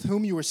God, with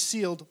whom you were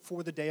sealed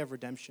for the day of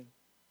redemption.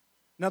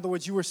 In other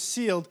words, you were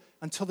sealed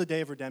until the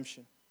day of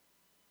redemption.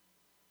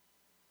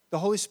 The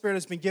Holy Spirit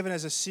has been given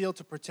as a seal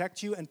to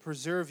protect you and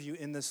preserve you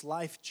in this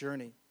life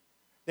journey.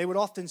 They would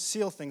often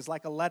seal things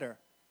like a letter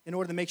in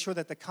order to make sure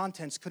that the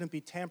contents couldn't be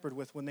tampered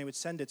with when they would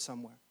send it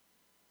somewhere.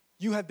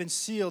 You have been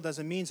sealed as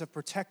a means of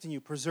protecting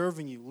you,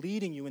 preserving you,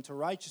 leading you into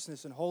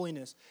righteousness and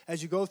holiness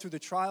as you go through the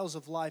trials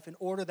of life in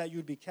order that you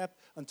would be kept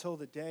until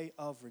the day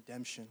of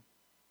redemption.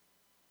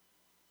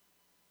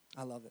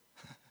 I love it.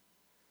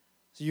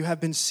 So you have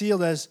been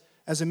sealed as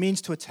as a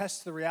means to attest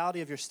to the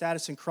reality of your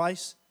status in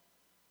Christ.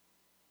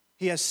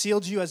 He has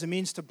sealed you as a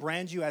means to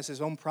brand you as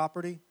his own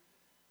property.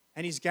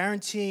 And he's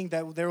guaranteeing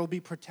that there will be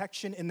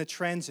protection in the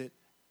transit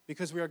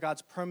because we are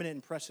God's permanent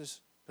and precious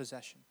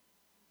possession.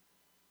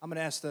 I'm going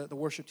to ask the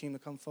worship team to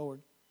come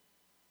forward.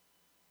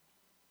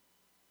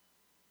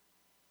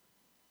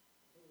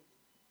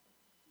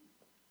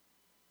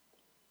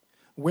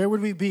 Where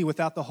would we be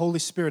without the Holy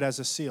Spirit as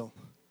a seal?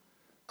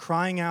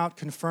 Crying out,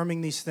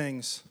 confirming these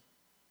things,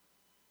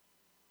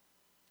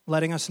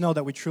 letting us know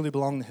that we truly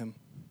belong to him.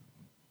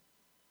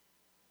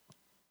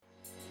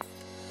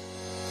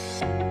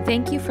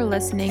 Thank you for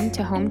listening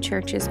to Home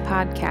Church's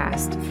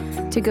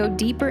podcast. To go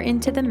deeper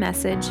into the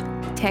message,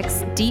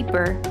 text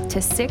DEEPER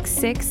to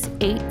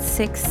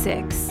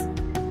 66866.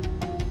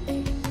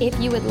 If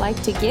you would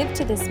like to give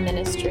to this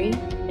ministry,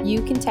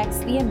 you can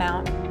text the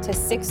amount to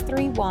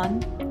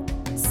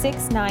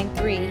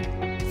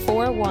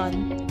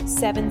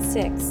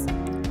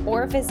 631-693-4176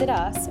 or visit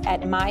us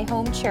at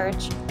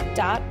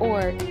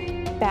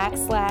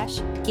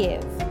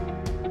myhomechurch.org/give.